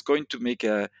 Nobody. I was going to make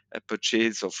a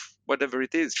purchase of whatever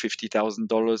it is, $50,000,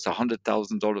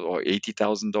 $100,000, or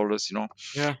 $80,000,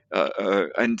 Yeah.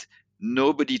 and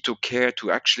nobody took care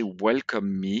to actually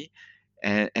welcome me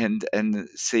and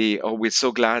say, oh, we're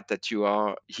so glad that you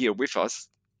are here with us.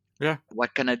 Yeah.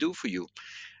 What can I do for you?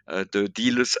 The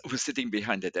dealers were sitting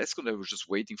behind the desk and they were just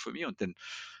waiting for me. And then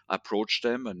I approached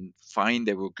them, and fine,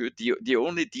 they were good. The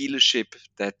only dealership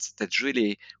that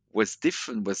really was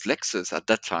different was Lexus at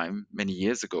that time, many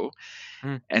years ago.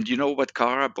 Mm. And you know what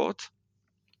car I bought?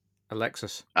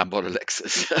 Alexis. I bought a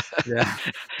Lexus. Yeah.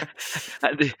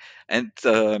 and they,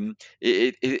 and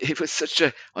it was such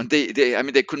a, and they I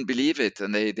mean, they couldn't believe it,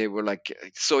 and they were like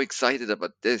so excited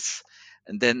about this.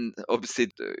 And then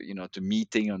obviously the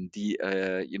meeting and the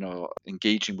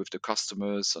engaging with the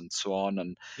customers and so on,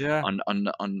 and Yeah.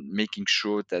 on making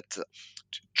sure that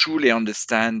truly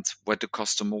understand what the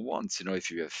customer wants. If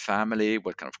you have family,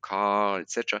 what kind of car,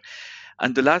 etc.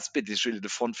 And the last bit is really the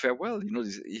fond farewell.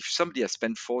 If somebody has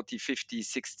spent 40, 50,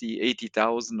 60,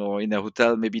 80,000, or in a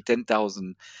hotel maybe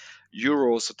 10,000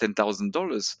 euros or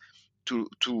 $10,000,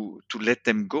 to let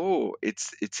them go,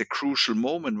 it's a crucial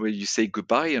moment where you say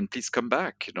goodbye and please come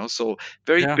back. So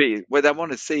very Yeah. big. What I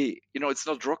want to say, it's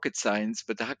not rocket science,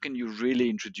 but how can you really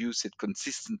introduce it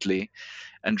consistently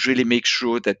and really make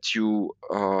sure that you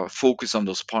focus on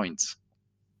those points?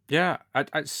 Yeah,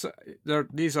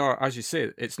 these are, as you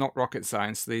say, it's not rocket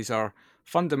science. These are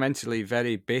fundamentally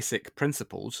very basic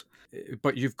principles,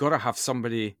 but you've got to have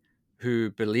somebody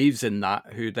who believes in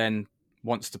that, who then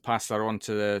wants to pass that on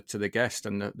to the guest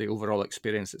and the overall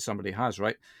experience that somebody has,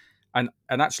 right? And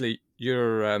actually,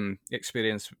 your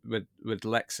experience with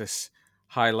Lexus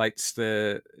highlights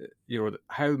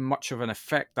how much of an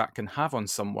effect that can have on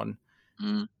someone.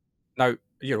 Mm. Now,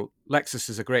 Lexus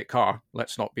is a great car.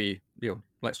 Let's not beat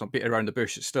around the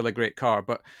bush. It's still a great car,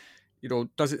 but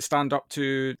does it stand up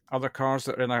to other cars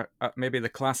that are in maybe the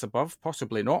class above?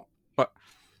 Possibly not. But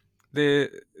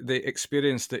the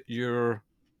experience that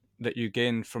you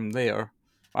gain from there,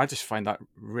 I just find that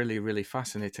really, really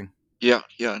fascinating. Yeah,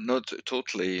 no,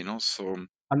 totally. So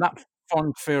And that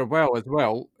fond farewell as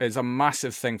well is a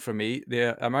massive thing for me.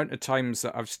 The amount of times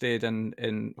that I've stayed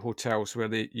in hotels where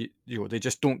they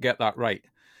just don't get that right.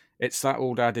 It's that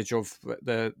old adage of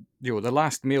the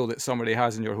last meal that somebody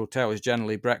has in your hotel is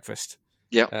generally breakfast.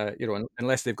 yeah.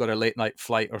 Unless they've got a late night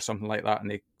flight or something like that, and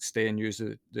they stay and use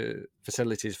the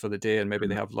facilities for the day, and maybe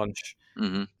they have lunch.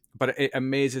 Hmm. But it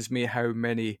amazes me how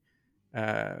many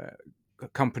uh,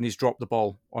 companies drop the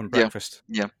ball on Yeah, breakfast.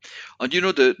 yeah. And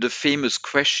the famous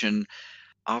question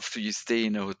after you stay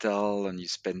in a hotel and you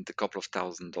spend a couple of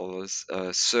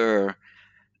 $1,000, sir,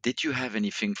 did you have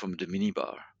anything from the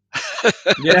minibar?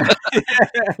 Yeah,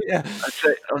 yeah,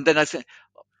 And then I say,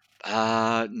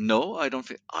 no, I don't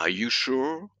think. Are you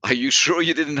sure? Are you sure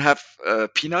you didn't have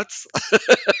peanuts?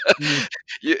 mm,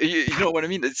 You know what I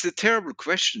mean? It's a terrible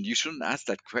question. You shouldn't ask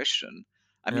that question.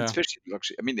 I mean, yeah, especially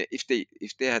luxury. I mean, if they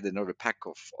had another pack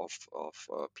of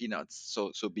peanuts,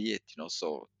 so be it.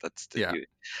 So that's yeah,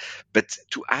 but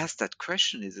to ask that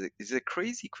question is a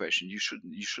crazy question. You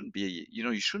shouldn't be.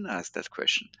 You shouldn't ask that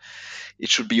question. It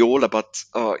should be all about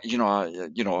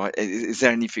is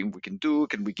there anything we can do?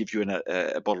 Can we give you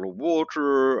a bottle of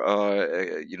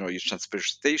water? Your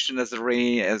transportation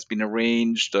has been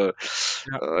arranged. yeah,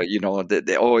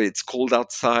 Oh, it's cold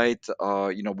outside.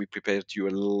 We prepared you a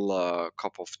little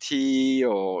cup of tea,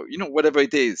 or whatever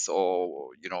it is.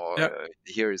 Or yeah,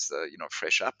 here is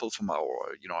fresh apple from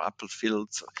our apple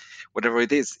fields. Whatever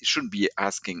it is, it shouldn't be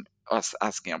asking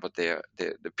about the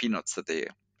peanuts that they have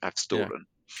yeah. stolen.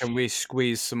 can we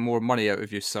squeeze some more money out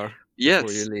of you, sir,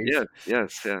 before you Yes, leave? yes,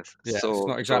 yes, yes. Yeah, it's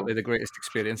not So exactly the greatest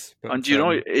experience, and but you know,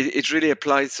 it really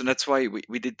applies, and that's why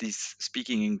we did this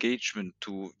speaking engagement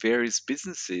to various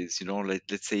businesses. You know, like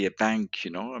let's say a bank.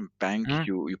 You know, a bank. mm,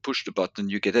 You push the button,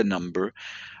 you get a number,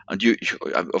 and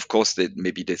of course,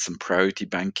 maybe there's some priority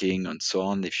banking and so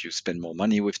on if you spend more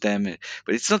money with them.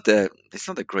 But it's not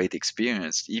a great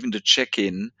experience. Even the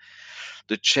check-in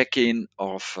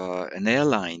of an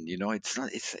airline. You know, it's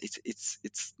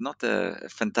not a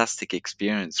fantastic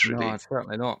experience no, really. it's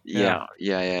certainly not. Yeah, Yeah,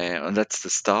 yeah, yeah, yeah. And that's the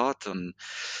start, and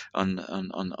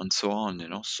so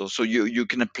on, so you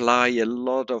can apply a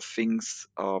lot of things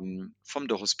from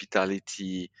the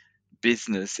hospitality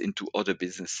business into other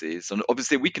businesses, and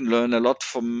obviously we can learn a lot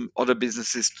from other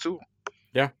businesses too.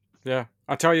 yeah, yeah.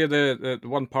 I tell you, the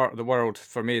one part of the world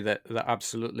for me that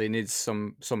absolutely needs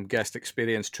some guest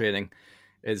experience training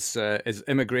is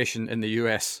immigration in the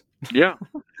US. Yeah,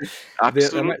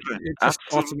 absolutely, You just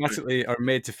absolutely. automatically are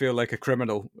made to feel like a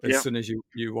criminal as Yeah. soon as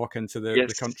you walk into the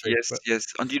Yes, country. yes, But yes.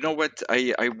 And you know what?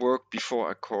 I worked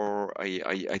before Accor.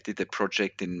 I did a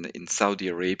project in Saudi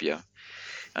Arabia,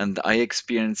 and I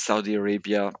experienced Saudi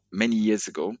Arabia many years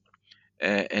ago.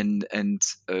 And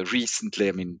recently,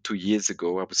 I mean, 2 years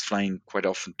ago, I was flying quite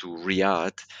often to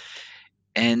Riyadh,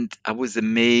 and I was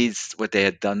amazed what they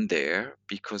had done there,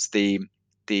 because they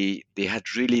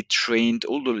had really trained.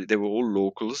 Although they were all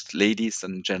locals, ladies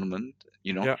and gentlemen,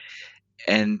 you know, yeah,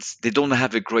 and they don't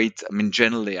have a great. I mean,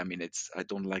 generally, I mean, I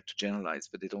don't like to generalize,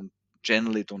 but they don't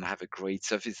generally don't have a great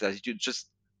service. You just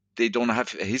They don't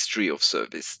have a history of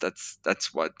service. That's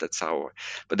how.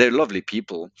 But they're lovely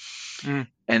people, mm,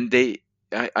 and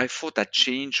I thought that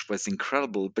change was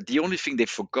incredible, but the only thing they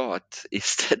forgot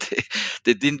is that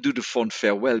they didn't do the fond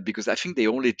farewell, because I think they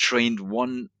only trained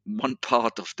one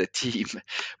part of the team,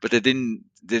 but they didn't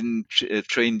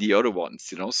train the other ones,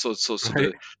 so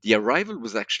right, the arrival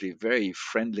was actually very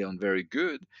friendly and very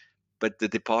good, but the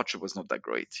departure was not that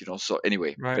great, so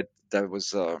anyway, right. but that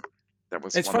was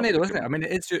It's one of funny the though, isn't it? I comments. mean,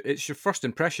 it's your first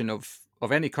impression of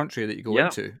any country that you go Yeah,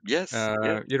 into, yes,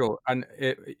 yes, and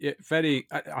it very.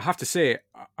 I have to say,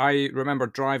 I remember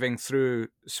driving through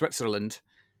Switzerland,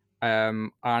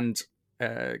 and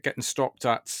getting stopped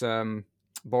at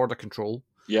border control,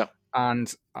 yeah,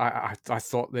 and I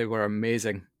thought they were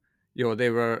amazing. They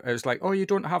were. It was like, oh, you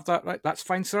don't have that, right? That's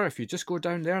fine, sir. If you just go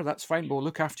down there, that's fine. We'll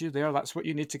look after you there. That's what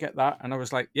you need to get that. And I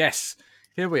was like, yes,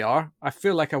 here we are. I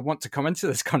feel like I want to come into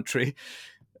this country.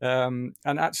 And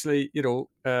actually,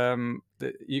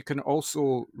 you can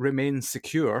also remain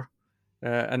secure.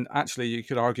 And actually, you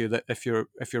could argue that if you're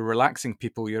relaxing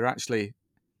people, you're actually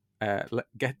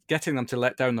getting them to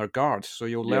let down their guard. So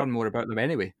you'll yeah, learn more about them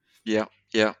anyway. yeah,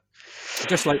 yeah.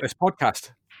 Just like this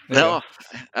podcast. Anyway, No,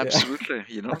 yeah, absolutely.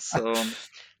 So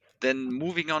then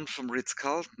moving on from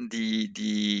Ritz-Carlton,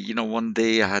 one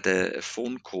day I had a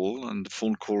phone call, and the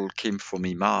phone call came from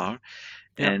Imar,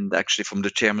 yeah. and actually from the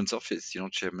chairman's office.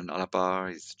 Chairman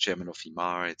Alabar is the chairman of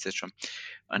Imar, etc.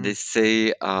 And they Mm.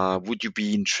 say, would you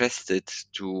be interested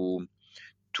to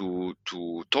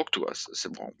talk to us? I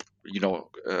said, well,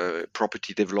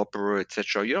 property developer,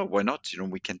 etc. Yeah, why not?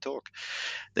 We can talk.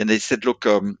 Then they said, look,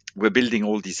 we're building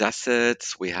all these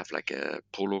assets. We have like a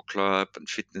polo club and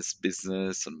fitness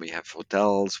business, and we have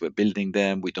hotels. We're building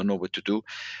them. We don't know what to do.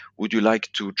 Would you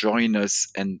like to join us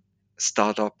and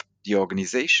start up the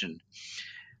organization?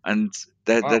 And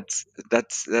that Wow.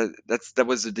 that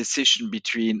was a decision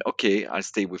between, okay, I'll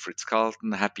stay with Ritz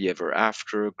Carlton, happy ever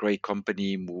after, great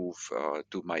company, move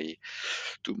to my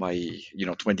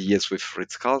 20 years with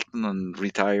Ritz Carlton and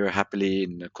retire happily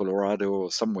in Colorado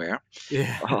or somewhere,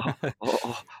 Yeah.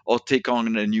 uh, or take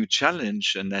on a new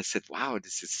challenge. And I said, wow,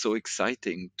 this is so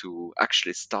exciting to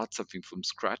actually start something from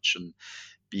scratch and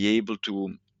be able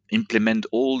to implement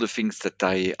all the things that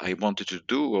I wanted to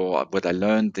do, or what I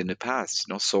learned in the past.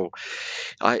 So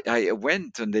I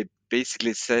went, and they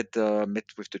basically said, met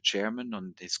with the chairman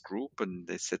on his group, and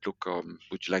they said, look,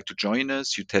 would you like to join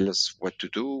us? You tell us what to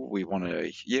do. We want to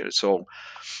hear. So,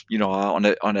 on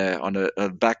a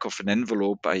back of an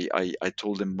envelope, I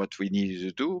told them what we needed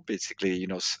to do, basically,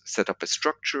 set up a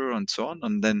structure and so on.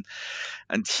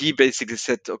 And he basically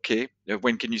said, okay,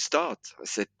 when can you start? I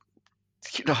said,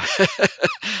 you know,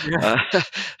 Yeah. uh,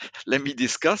 let me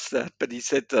discuss that. But he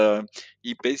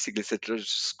basically said, let's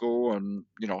just go and,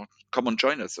 come and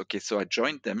join us. Okay, so I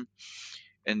joined them.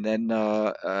 And then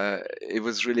it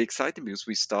was really exciting, because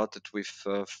we started with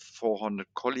 400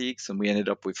 colleagues, and we ended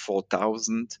up with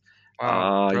 4,000.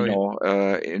 Wow,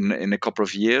 brilliant. in a couple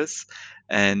of years.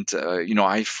 And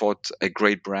I thought a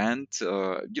great brand,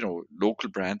 local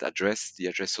brand, the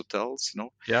address hotels,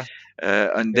 Yeah.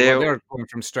 and Yeah, well, they're they're going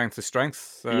from strength to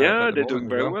strength yeah, at the they're moment doing as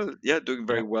very well. well. Yeah, doing Yeah,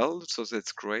 very well. So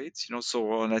that's great.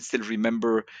 So and I still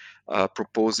remember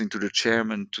proposing to the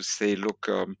chairman to say, look,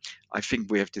 I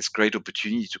think we have this great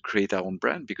opportunity to create our own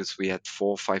brand because we had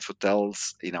 4 or 5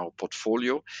 hotels in our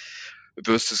portfolio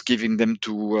versus giving them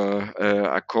to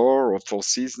Accor or Four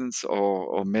Seasons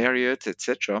or Marriott,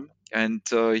 etc. And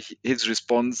his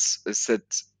response said,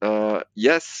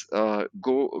 "Yes,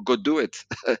 go do it,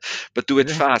 but do it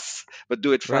really. fast. But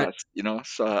do it Right. fast."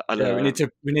 So I'll, Yeah,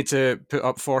 we need to put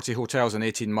up 40 hotels in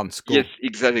 18 months. yes, Go.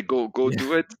 exactly. Go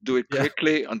Yeah. do it Yeah.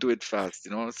 quickly and do it fast.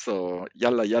 So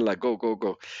yalla yalla,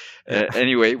 go. Yeah.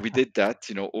 Anyway, we did that.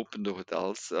 Opened the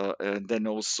hotels, and then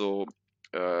also.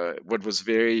 What was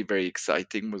very, very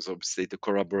exciting was obviously the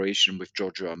collaboration with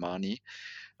Giorgio Armani,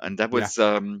 and that Yeah. was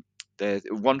the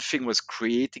one thing was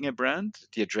creating a brand,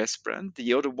 the address brand.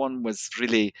 The other one was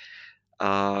really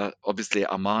obviously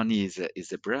Armani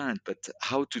is a brand, but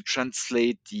how to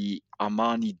translate the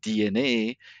Armani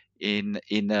DNA in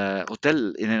a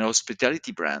hotel, in an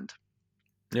hospitality brand.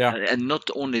 Yeah. And not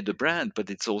only the brand, but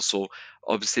it's also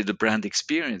obviously the brand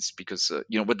experience. Because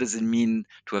what does it mean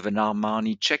to have an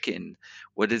Armani check-in?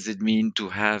 What does it mean to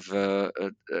have a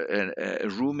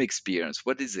room experience?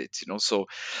 What is it? So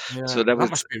Yeah. that That was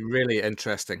must be really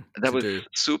interesting that to was do.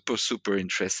 super super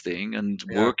interesting, and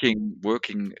Yeah. working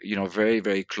very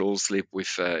very closely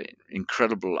with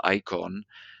incredible icon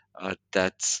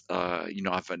that I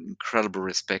have an incredible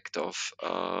respect of.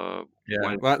 Yeah.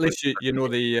 Well, Well, at well, least you know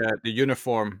the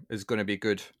uniform is going to be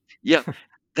good. yeah,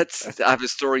 I have a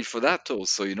story for that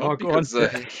also, Oh, go on. because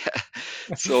Yeah.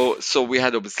 yeah. So we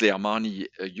had obviously Armani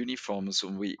uniforms,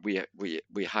 and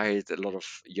we hired a lot of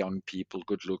young people,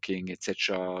 good looking,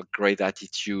 etc., great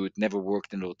attitude, never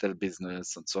worked in the hotel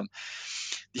business, and so on.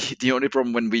 The only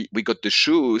problem when we got the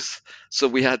shoes, so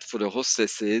we had for the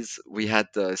hostesses, we had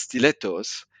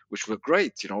stilettos, which were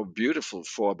great, beautiful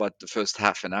for about the first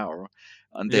half an hour,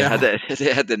 and they had Yeah.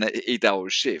 they had an 8-hour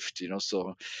shift,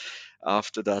 so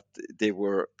after that they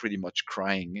were pretty much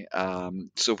crying.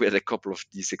 So we had a couple of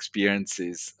these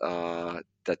experiences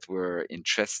that were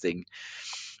interesting,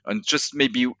 and just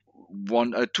maybe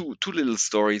one two little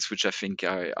stories which I think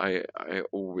I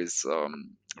always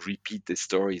repeat the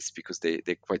stories because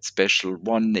they're quite special.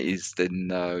 One is then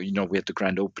we had the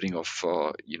grand opening of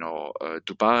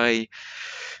Dubai,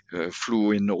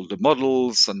 flew in all the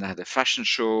models and had a fashion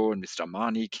show, and Mr.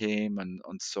 Armani came and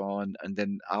so on. And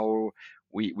then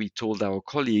we told our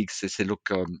colleagues, they said, look,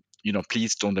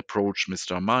 please don't approach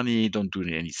Mr. Armani, don't do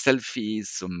any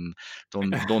selfies,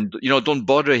 don't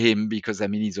bother him because I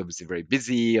mean he's obviously very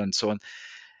busy and so on.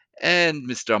 And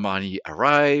Mr. Armani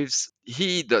arrives.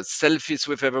 He does selfies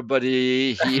with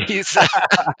everybody. He's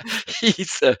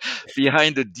he's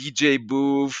behind the DJ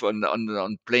booth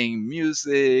on playing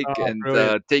music Oh, and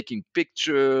brilliant. taking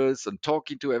pictures and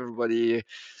talking to everybody.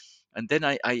 And then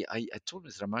I told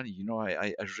Mr. Ramani,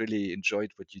 I really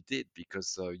enjoyed what you did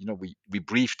because we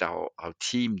briefed our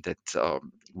team that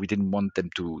we didn't want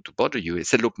them to bother you. I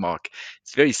said, look, Mark,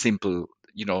 it's very simple.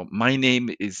 My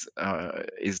name is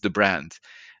the brand,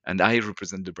 and I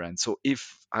represent the brand. So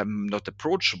if I'm not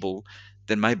approachable,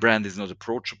 then my brand is not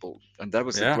approachable. And that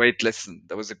was a Yeah. great lesson.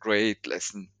 That was a great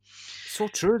lesson. So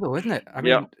true, though, isn't it? I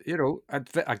Yeah. mean,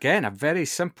 again, a very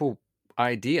simple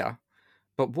idea,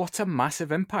 but what a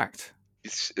massive impact.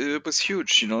 It was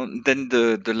huge. Then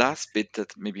the last bit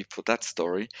that maybe for that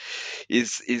story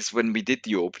is when we did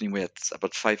the opening. We had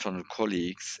about 500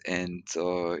 colleagues, and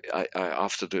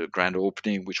after the grand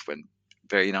opening, which went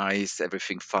very nice,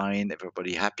 everything fine,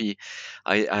 everybody happy,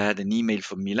 I had an email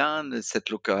from Milan that said,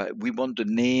 "Look, we want the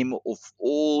name of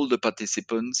all the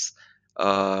participants,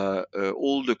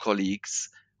 all the colleagues."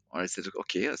 I said,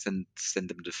 "Okay, I send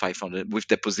them the 500 with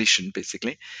their position,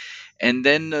 basically." And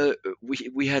then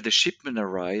we had a shipment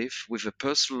arrive with a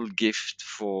personal gift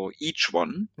for each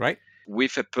one, Right?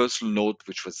 with a personal note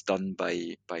which was done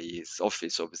by his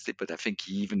office, obviously. But I think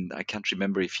I can't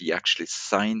remember if he actually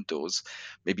signed those.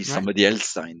 Maybe Right? somebody else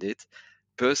signed it,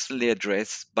 personally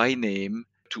addressed by name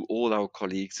to all our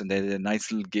colleagues, and then a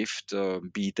nice little gift,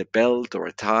 be it a belt or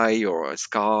a tie or a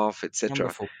scarf, etc.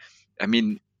 Wonderful. I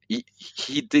mean,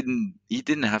 he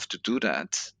didn't have to do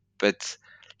that, but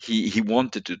he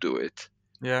wanted to do it.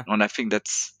 Yeah. And I think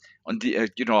that's on the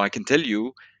I can tell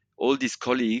you, all these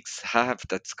colleagues have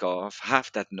that scarf,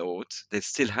 have that note. They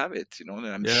still have it, and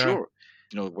I'm Yeah. sure,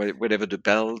 whatever the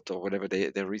belt or whatever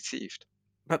they received.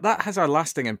 But that has a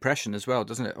lasting impression as well,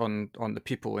 doesn't it, on the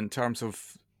people in terms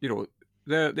of,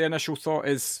 the initial thought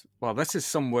is, well, this is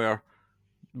somewhere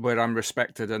where I'm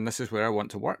respected and this is where I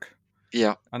want to work.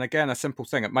 Yeah. And again, a simple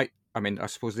thing. It might, I mean, I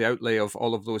suppose the outlay of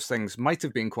all of those things might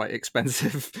have been quite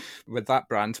expensive with that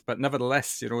brand, but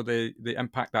nevertheless, the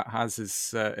impact that has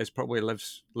is probably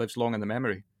lives long in the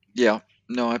memory. Yeah.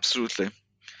 No, absolutely.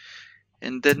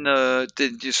 And so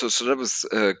that was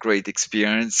a great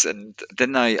experience. And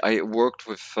then I worked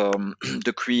with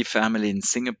the Cree family in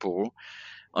Singapore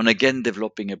on again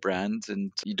developing a brand.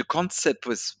 And the concept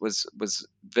was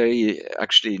very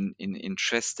actually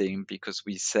interesting because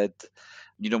we said,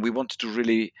 we wanted to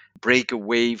really break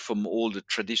away from all the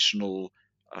traditional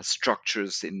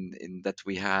structures in that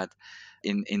we had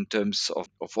in terms of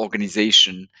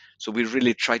organization. So we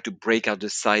really tried to break out the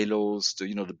silos,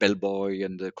 the bellboy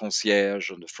and the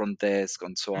concierge and the front desk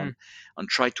and so Mm, on, and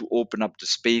try to open up the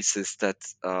spaces that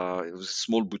it was a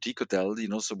small boutique hotel.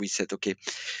 So we said, okay,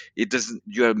 it doesn't.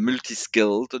 You are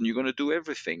multi-skilled and you're going to do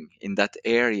everything in that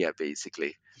area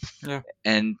basically. yeah,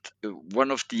 And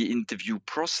one of the interview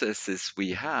processes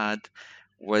we had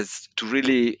was to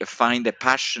really find a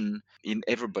passion in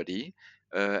everybody,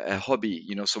 a hobby.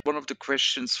 So one of the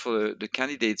questions for the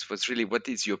candidates was really, what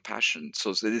is your passion?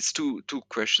 So there's two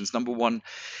questions. Number one,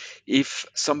 if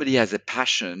somebody has a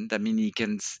passion, that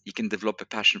means he can develop a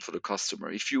passion for the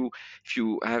customer. If you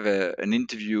have an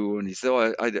interview and he says,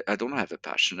 oh, I don't have a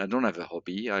passion, I don't have a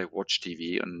hobby, I watch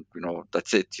TV and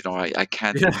that's it, I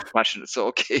can't be yeah, passionate. So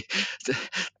okay,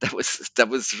 that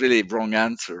was really wrong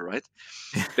answer, right?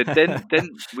 But then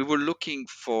we were looking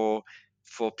for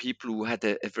people who had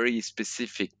a very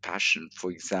specific passion. For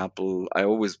example, I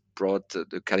always brought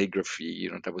the calligraphy.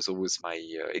 That was always my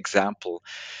example.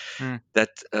 mm,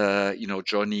 That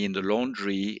Johnny in the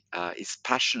laundry is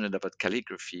passionate about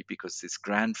calligraphy because his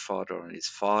grandfather and his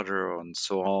father and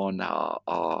so on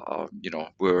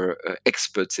were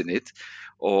experts in it,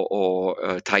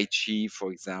 or Tai Chi,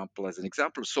 for example, as an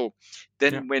example. So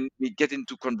yeah, then when we get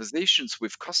into conversations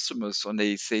with customers and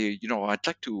they say, I'd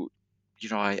like to,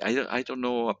 I don't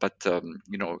know about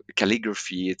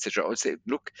calligraphy, etc. I would say,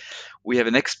 look, we have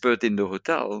an expert in the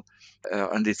hotel,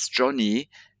 and it's Johnny,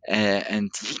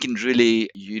 and he can really,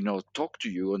 talk to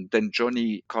you. And then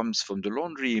Johnny comes from the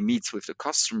laundry, meets with the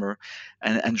customer,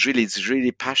 and really is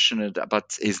really passionate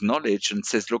about his knowledge and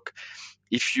says, look,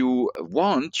 if you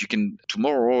want, you can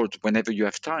tomorrow or whenever you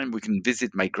have time, we can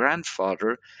visit my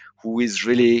grandfather, who is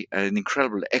really an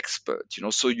incredible expert.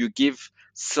 So you give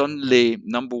suddenly,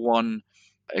 number one,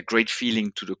 a great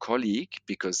feeling to the colleague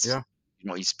because yeah,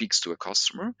 he speaks to a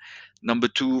customer. Number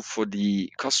two, for the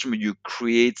customer, you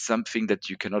create something that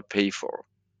you cannot pay for.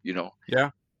 You know,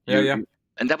 yeah, yeah, you, yeah. you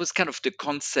and that was kind of the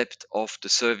concept of the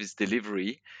service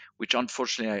delivery, which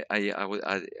unfortunately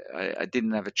I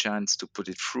didn't have a chance to put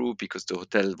it through because the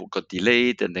hotel got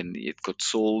delayed and then it got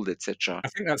sold, etc. I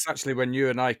think that's actually when you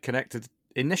and I connected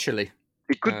initially.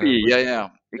 It could be, Was yeah, yeah,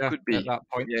 it Yeah, could at be, that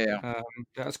point. yeah, yeah. Um,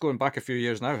 yeah, it's going back a few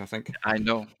years now, I think. I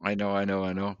know, I know, I know,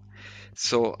 I know.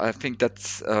 So I think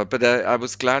but I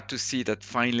was glad to see that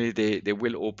finally they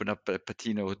will open up a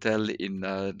Patina hotel in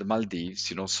the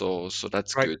Maldives, so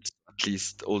that's Right. good. At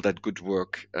least all that good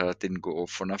work didn't go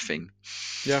for nothing.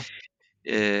 Yeah.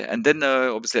 And then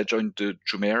obviously I joined the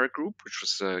Jumeirah group, which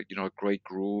was a great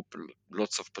group,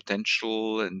 lots of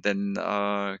potential, and then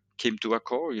came to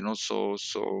Accor,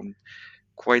 so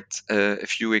quite a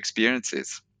few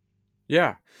experiences.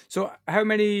 Yeah. So how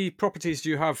many properties do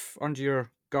you have under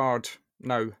your guard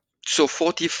now? So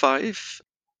 45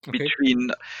 Okay.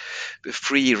 between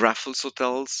three Raffles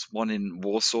hotels, one in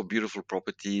Warsaw, beautiful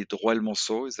property. The Royal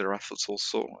Monceau is the Raffles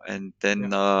also, and Yeah.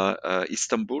 then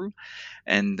Istanbul.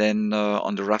 And then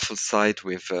on the Raffles side,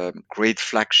 we have a great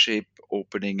flagship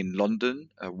opening in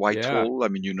London, Yeah, Whitehall. I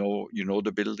mean, you know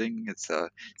the building. It's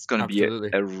going to be absolutely.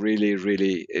 a really,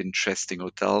 really interesting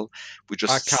hotel. We I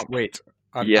just, can't wait.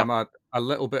 yeah, I'm a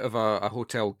little bit of a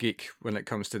hotel geek when it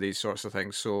comes to these sorts of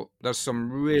things. So there's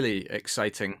some really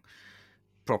exciting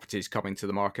properties coming to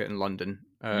the market in London.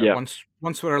 yeah,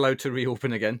 Once we're allowed to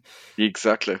reopen again.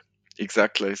 exactly.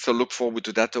 Exactly. So look forward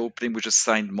to that opening. We just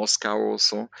signed Moscow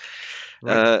also.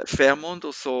 Right. Fairmont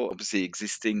also, obviously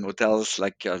existing hotels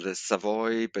like the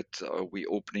Savoy, but we're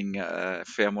opening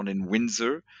Fairmont in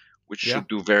Windsor, which Yeah. should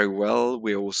do very well.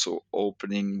 We're also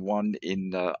opening one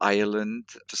in Ireland,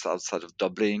 just outside of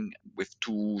Dublin, with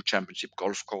two championship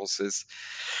golf courses.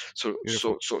 So,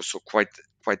 so, Beautiful. so, so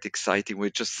quite exciting. We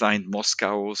just signed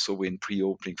Moscow, so we're in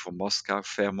pre-opening for Moscow,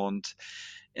 Fairmont,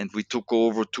 and we took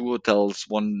over two hotels.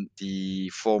 One, the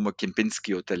former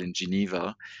Kempinski Hotel in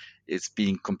Geneva, is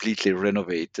being completely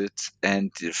renovated,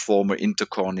 and the former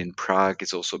Intercon in Prague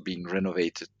is also being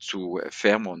renovated to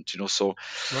Fairmont. So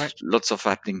Right. lots of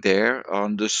happening there.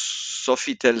 On the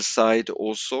Sofitel side,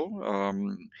 also,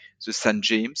 the St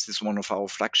James is one of our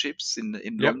flagships in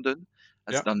Yep. London.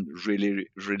 Has Yep. done really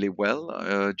really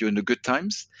well during the good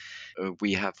times.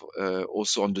 We have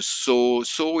also on the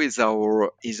So is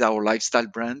our lifestyle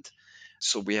brand.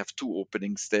 So we have two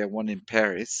openings there, one in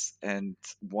Paris and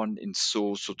one in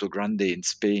Soto Grande in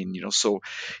Spain. So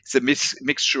it's a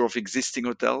mixture of existing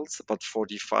hotels, about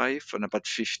 45, and about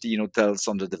 15 hotels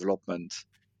under development.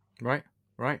 Right.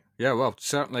 Right. Yeah. Well,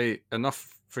 certainly enough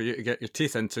for you to get your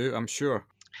teeth into, I'm sure.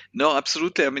 No,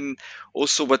 absolutely. I mean,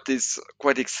 also what is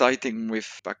quite exciting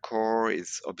with Accor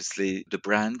is obviously the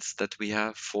brands that we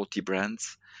have, 40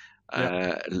 brands,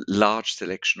 Yeah. large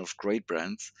selection of great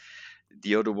brands.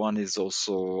 The other one is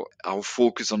also our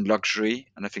focus on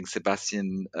luxury, and I think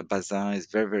Sébastien Bazin is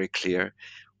very, very clear.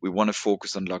 We want to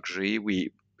focus on luxury.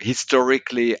 We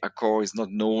historically, Accor is not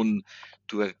known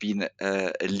to have been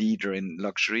a leader in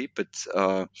luxury, but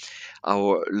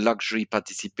our luxury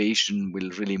participation will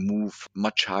really move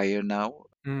much higher now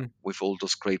Mm. with all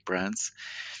those great brands.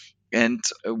 And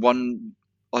one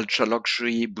ultra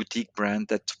luxury boutique brand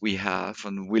that we have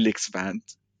and will expand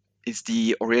is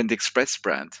the Orient Express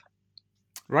brand,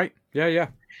 Right. Yeah. Yeah.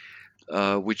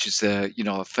 which is a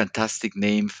fantastic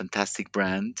name, fantastic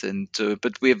brand, and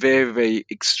but we're very very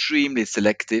extremely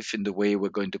selective in the way we're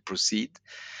going to proceed.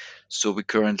 So we're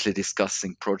currently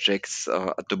discussing projects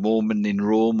at the moment in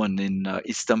Rome and in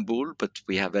Istanbul, but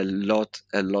we have a lot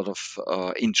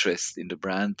of interest in the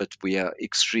brand, but we are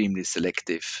extremely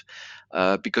selective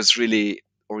because really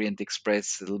Orient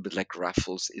Express, a little bit like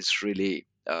Raffles, is really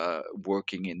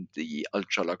working in the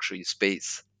ultra luxury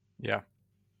space. Yeah.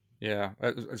 Yeah.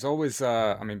 It's always,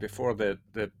 I mean, before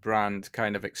the brand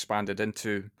kind of expanded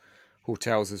into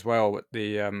hotels as well,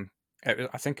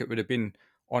 I think it would have been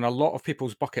on a lot of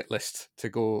people's bucket list to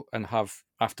go and have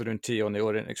afternoon tea on the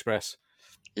Orient Express.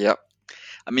 Yeah.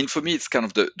 I mean, for me, it's kind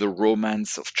of the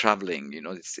romance of traveling.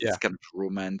 It's Yeah. kind of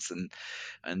romance, and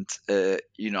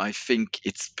I think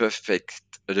it's perfect.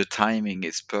 The timing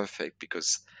is perfect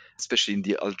because, especially in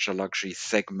the ultra luxury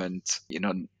segment,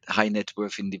 high net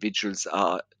worth individuals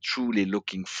are truly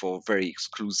looking for very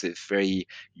exclusive, very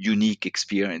unique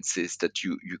experiences that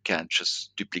you can't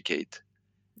just duplicate.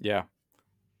 Yeah.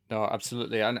 No,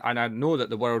 absolutely, and I know that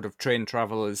the world of train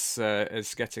travel is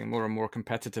getting more and more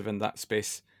competitive in that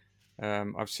space.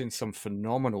 I've seen some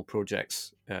phenomenal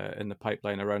projects in the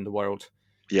pipeline around the world.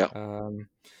 Yeah. Um,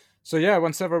 so yeah,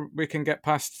 once ever we can get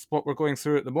past what we're going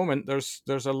through at the moment,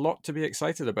 there's a lot to be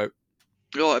excited about.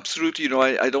 No, absolutely.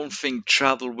 I don't think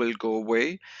travel will go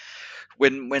away.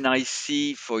 When I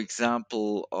see, for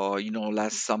example,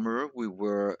 last summer we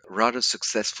were rather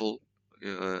successful.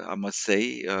 I must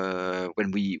say, when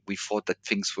we thought that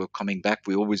things were coming back,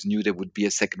 we always knew there would be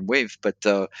a second wave, but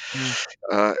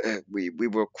Mm. we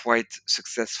were quite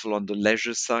successful on the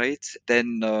leisure side.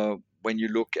 Then when you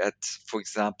look at, for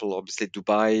example, obviously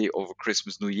Dubai over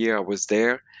Christmas, New Year, I was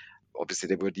there. Obviously,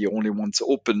 they were the only ones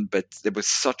open, but there was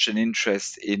such an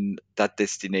interest in that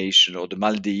destination, or the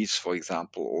Maldives, for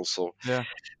example, also. Yeah,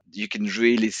 You can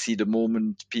really see the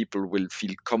moment people will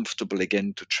feel comfortable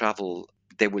again to travel,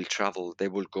 they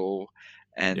will go,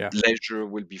 and yeah, leisure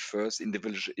will be first,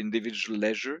 individual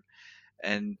leisure.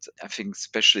 And I think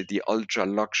especially the ultra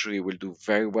luxury will do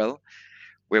very well.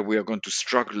 Where we are going to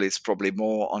struggle is probably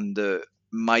more on the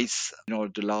mice,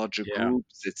 the larger yeah,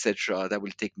 groups, etc. That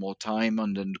will take more time.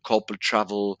 And then corporate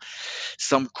travel,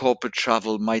 some corporate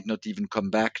travel might not even come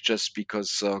back just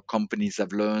because companies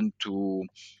have learned to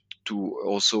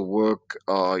also work,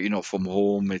 from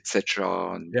home,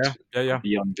 etc., and yeah, yeah, yeah.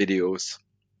 be on videos.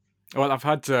 Well, I've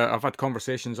had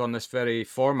conversations on this very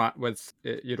format with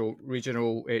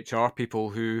regional HR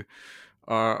people who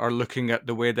are looking at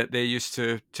the way that they used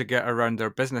to get around their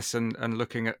business and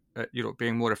looking at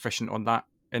being more efficient on that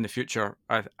in the future.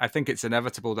 I think it's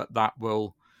inevitable that that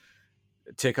will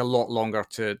take a lot longer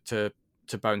to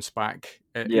bounce back.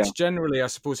 Yeah, It's generally, I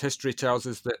suppose, history tells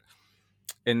us that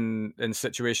in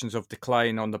situations of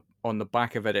decline on the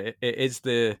back of it is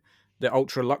the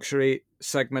ultra luxury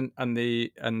segment and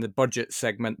the budget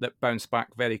segment that bounce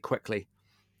back very quickly.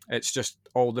 It's just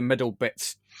all the middle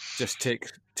bits just take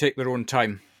their own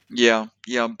time. yeah,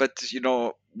 yeah. But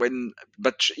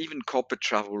even corporate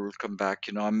travel will come back.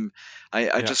 I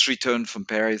Yeah, just returned from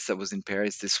Paris. I was in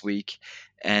Paris this week,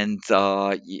 and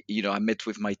I met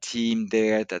with my team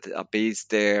there that are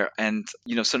based there, and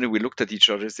suddenly we looked at each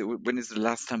other and said, when is the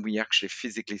last time we actually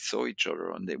physically saw each other?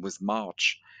 And it was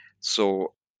March,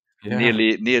 so yeah,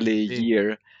 nearly a indeed.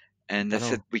 year. And I I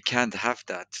said, know. we can't have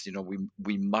that.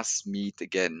 We must meet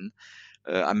again.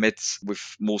 I met with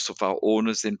most of our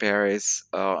owners in Paris,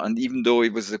 and even though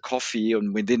it was a coffee,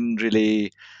 and we didn't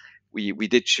really, we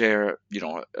did share,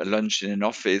 a lunch in an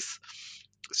office,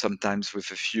 sometimes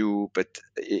with a few, but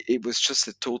it was just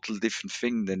a total different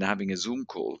thing than having a Zoom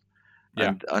call.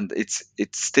 Yeah. And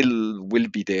it still will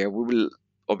be there. We will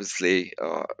obviously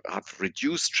have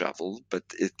reduced travel, but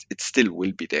it still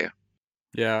will be there.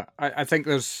 Yeah, I think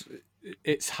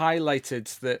it's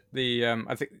highlighted that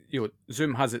I think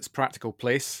Zoom has its practical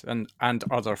place and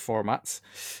other formats,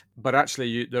 but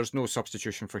actually there's no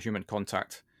substitution for human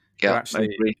contact. We're Yeah, I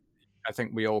actually, agree. I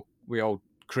think we all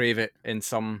crave it in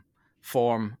some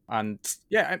form, and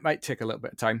yeah, it might take a little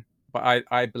bit of time, but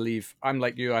I believe I'm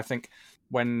like you. I think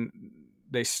when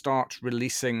they start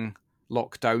releasing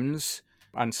lockdowns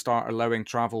and start allowing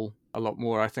travel a lot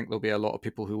more, I think there'll be a lot of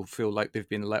people who will feel like they've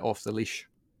been let off the leash.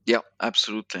 Yeah,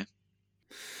 absolutely.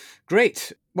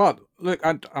 Great. Well, look,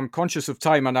 I'm conscious of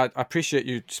time, and I appreciate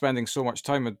you spending so much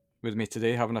time with me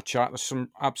today, having a chat. There's some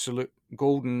absolute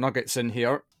golden nuggets in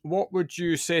here. What would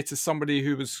you say to somebody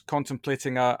who was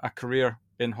contemplating a career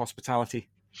in hospitality?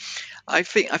 I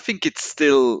think it's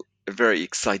still a very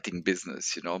exciting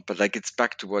business, but like it's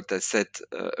back to what I said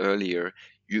earlier.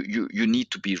 You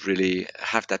need to be really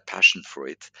have that passion for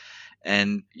it.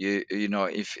 And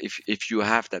if you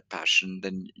have that passion,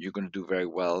 then you're going to do very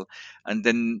well. And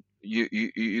then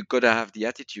you got to have the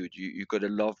attitude. You got to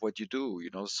love what you do,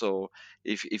 so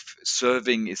if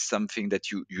serving is something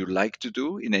that you like to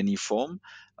do in any form,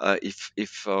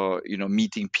 if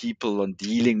meeting people and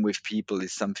dealing with people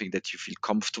is something that you feel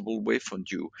comfortable with and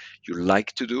you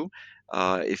like to do,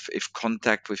 if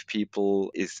contact with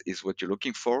people is what you're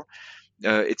looking for,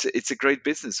 it's a great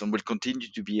business and will continue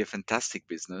to be a fantastic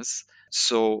business.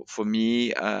 So for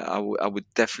me, I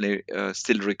would definitely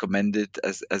still recommend it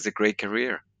as a great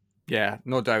career. Yeah,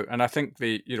 no doubt. And I think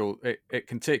it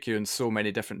can take you in so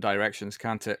many different directions,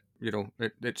 can't it?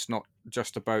 It's not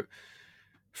just about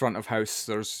front of house.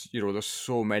 There's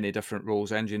so many different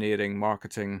roles: engineering,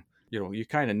 marketing. You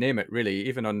kind of name it, really.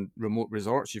 Even on remote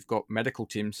resorts, you've got medical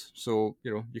teams. So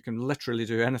you can literally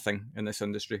do anything in this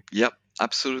industry. Yep,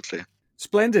 absolutely.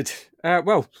 Splendid.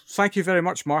 Well, thank you very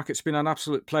much, Mark. It's been an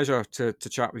absolute pleasure to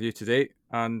chat with you today,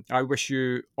 and I wish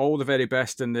you all the very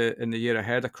best in the year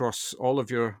ahead across all of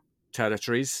your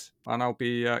territories. And I'll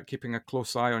be keeping a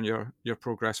close eye on your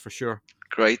progress for sure.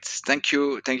 Great. Thank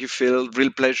you, Phil.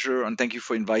 Real pleasure, and thank you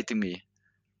for inviting me.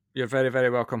 You're very, very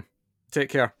welcome. Take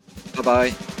care. Bye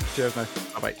bye. Cheers now.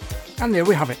 Bye bye. And there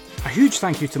we have it. A huge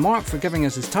thank you to Mark for giving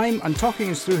us his time and talking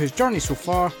us through his journey so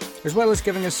far, as well as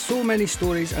giving us so many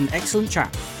stories and excellent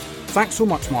chat. Thanks so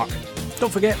much, Mark.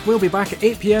 Don't forget, we'll be back at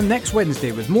 8 PM next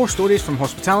Wednesday with more stories from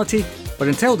hospitality. But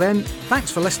until then,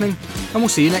 thanks for listening, and we'll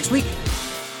see you next week.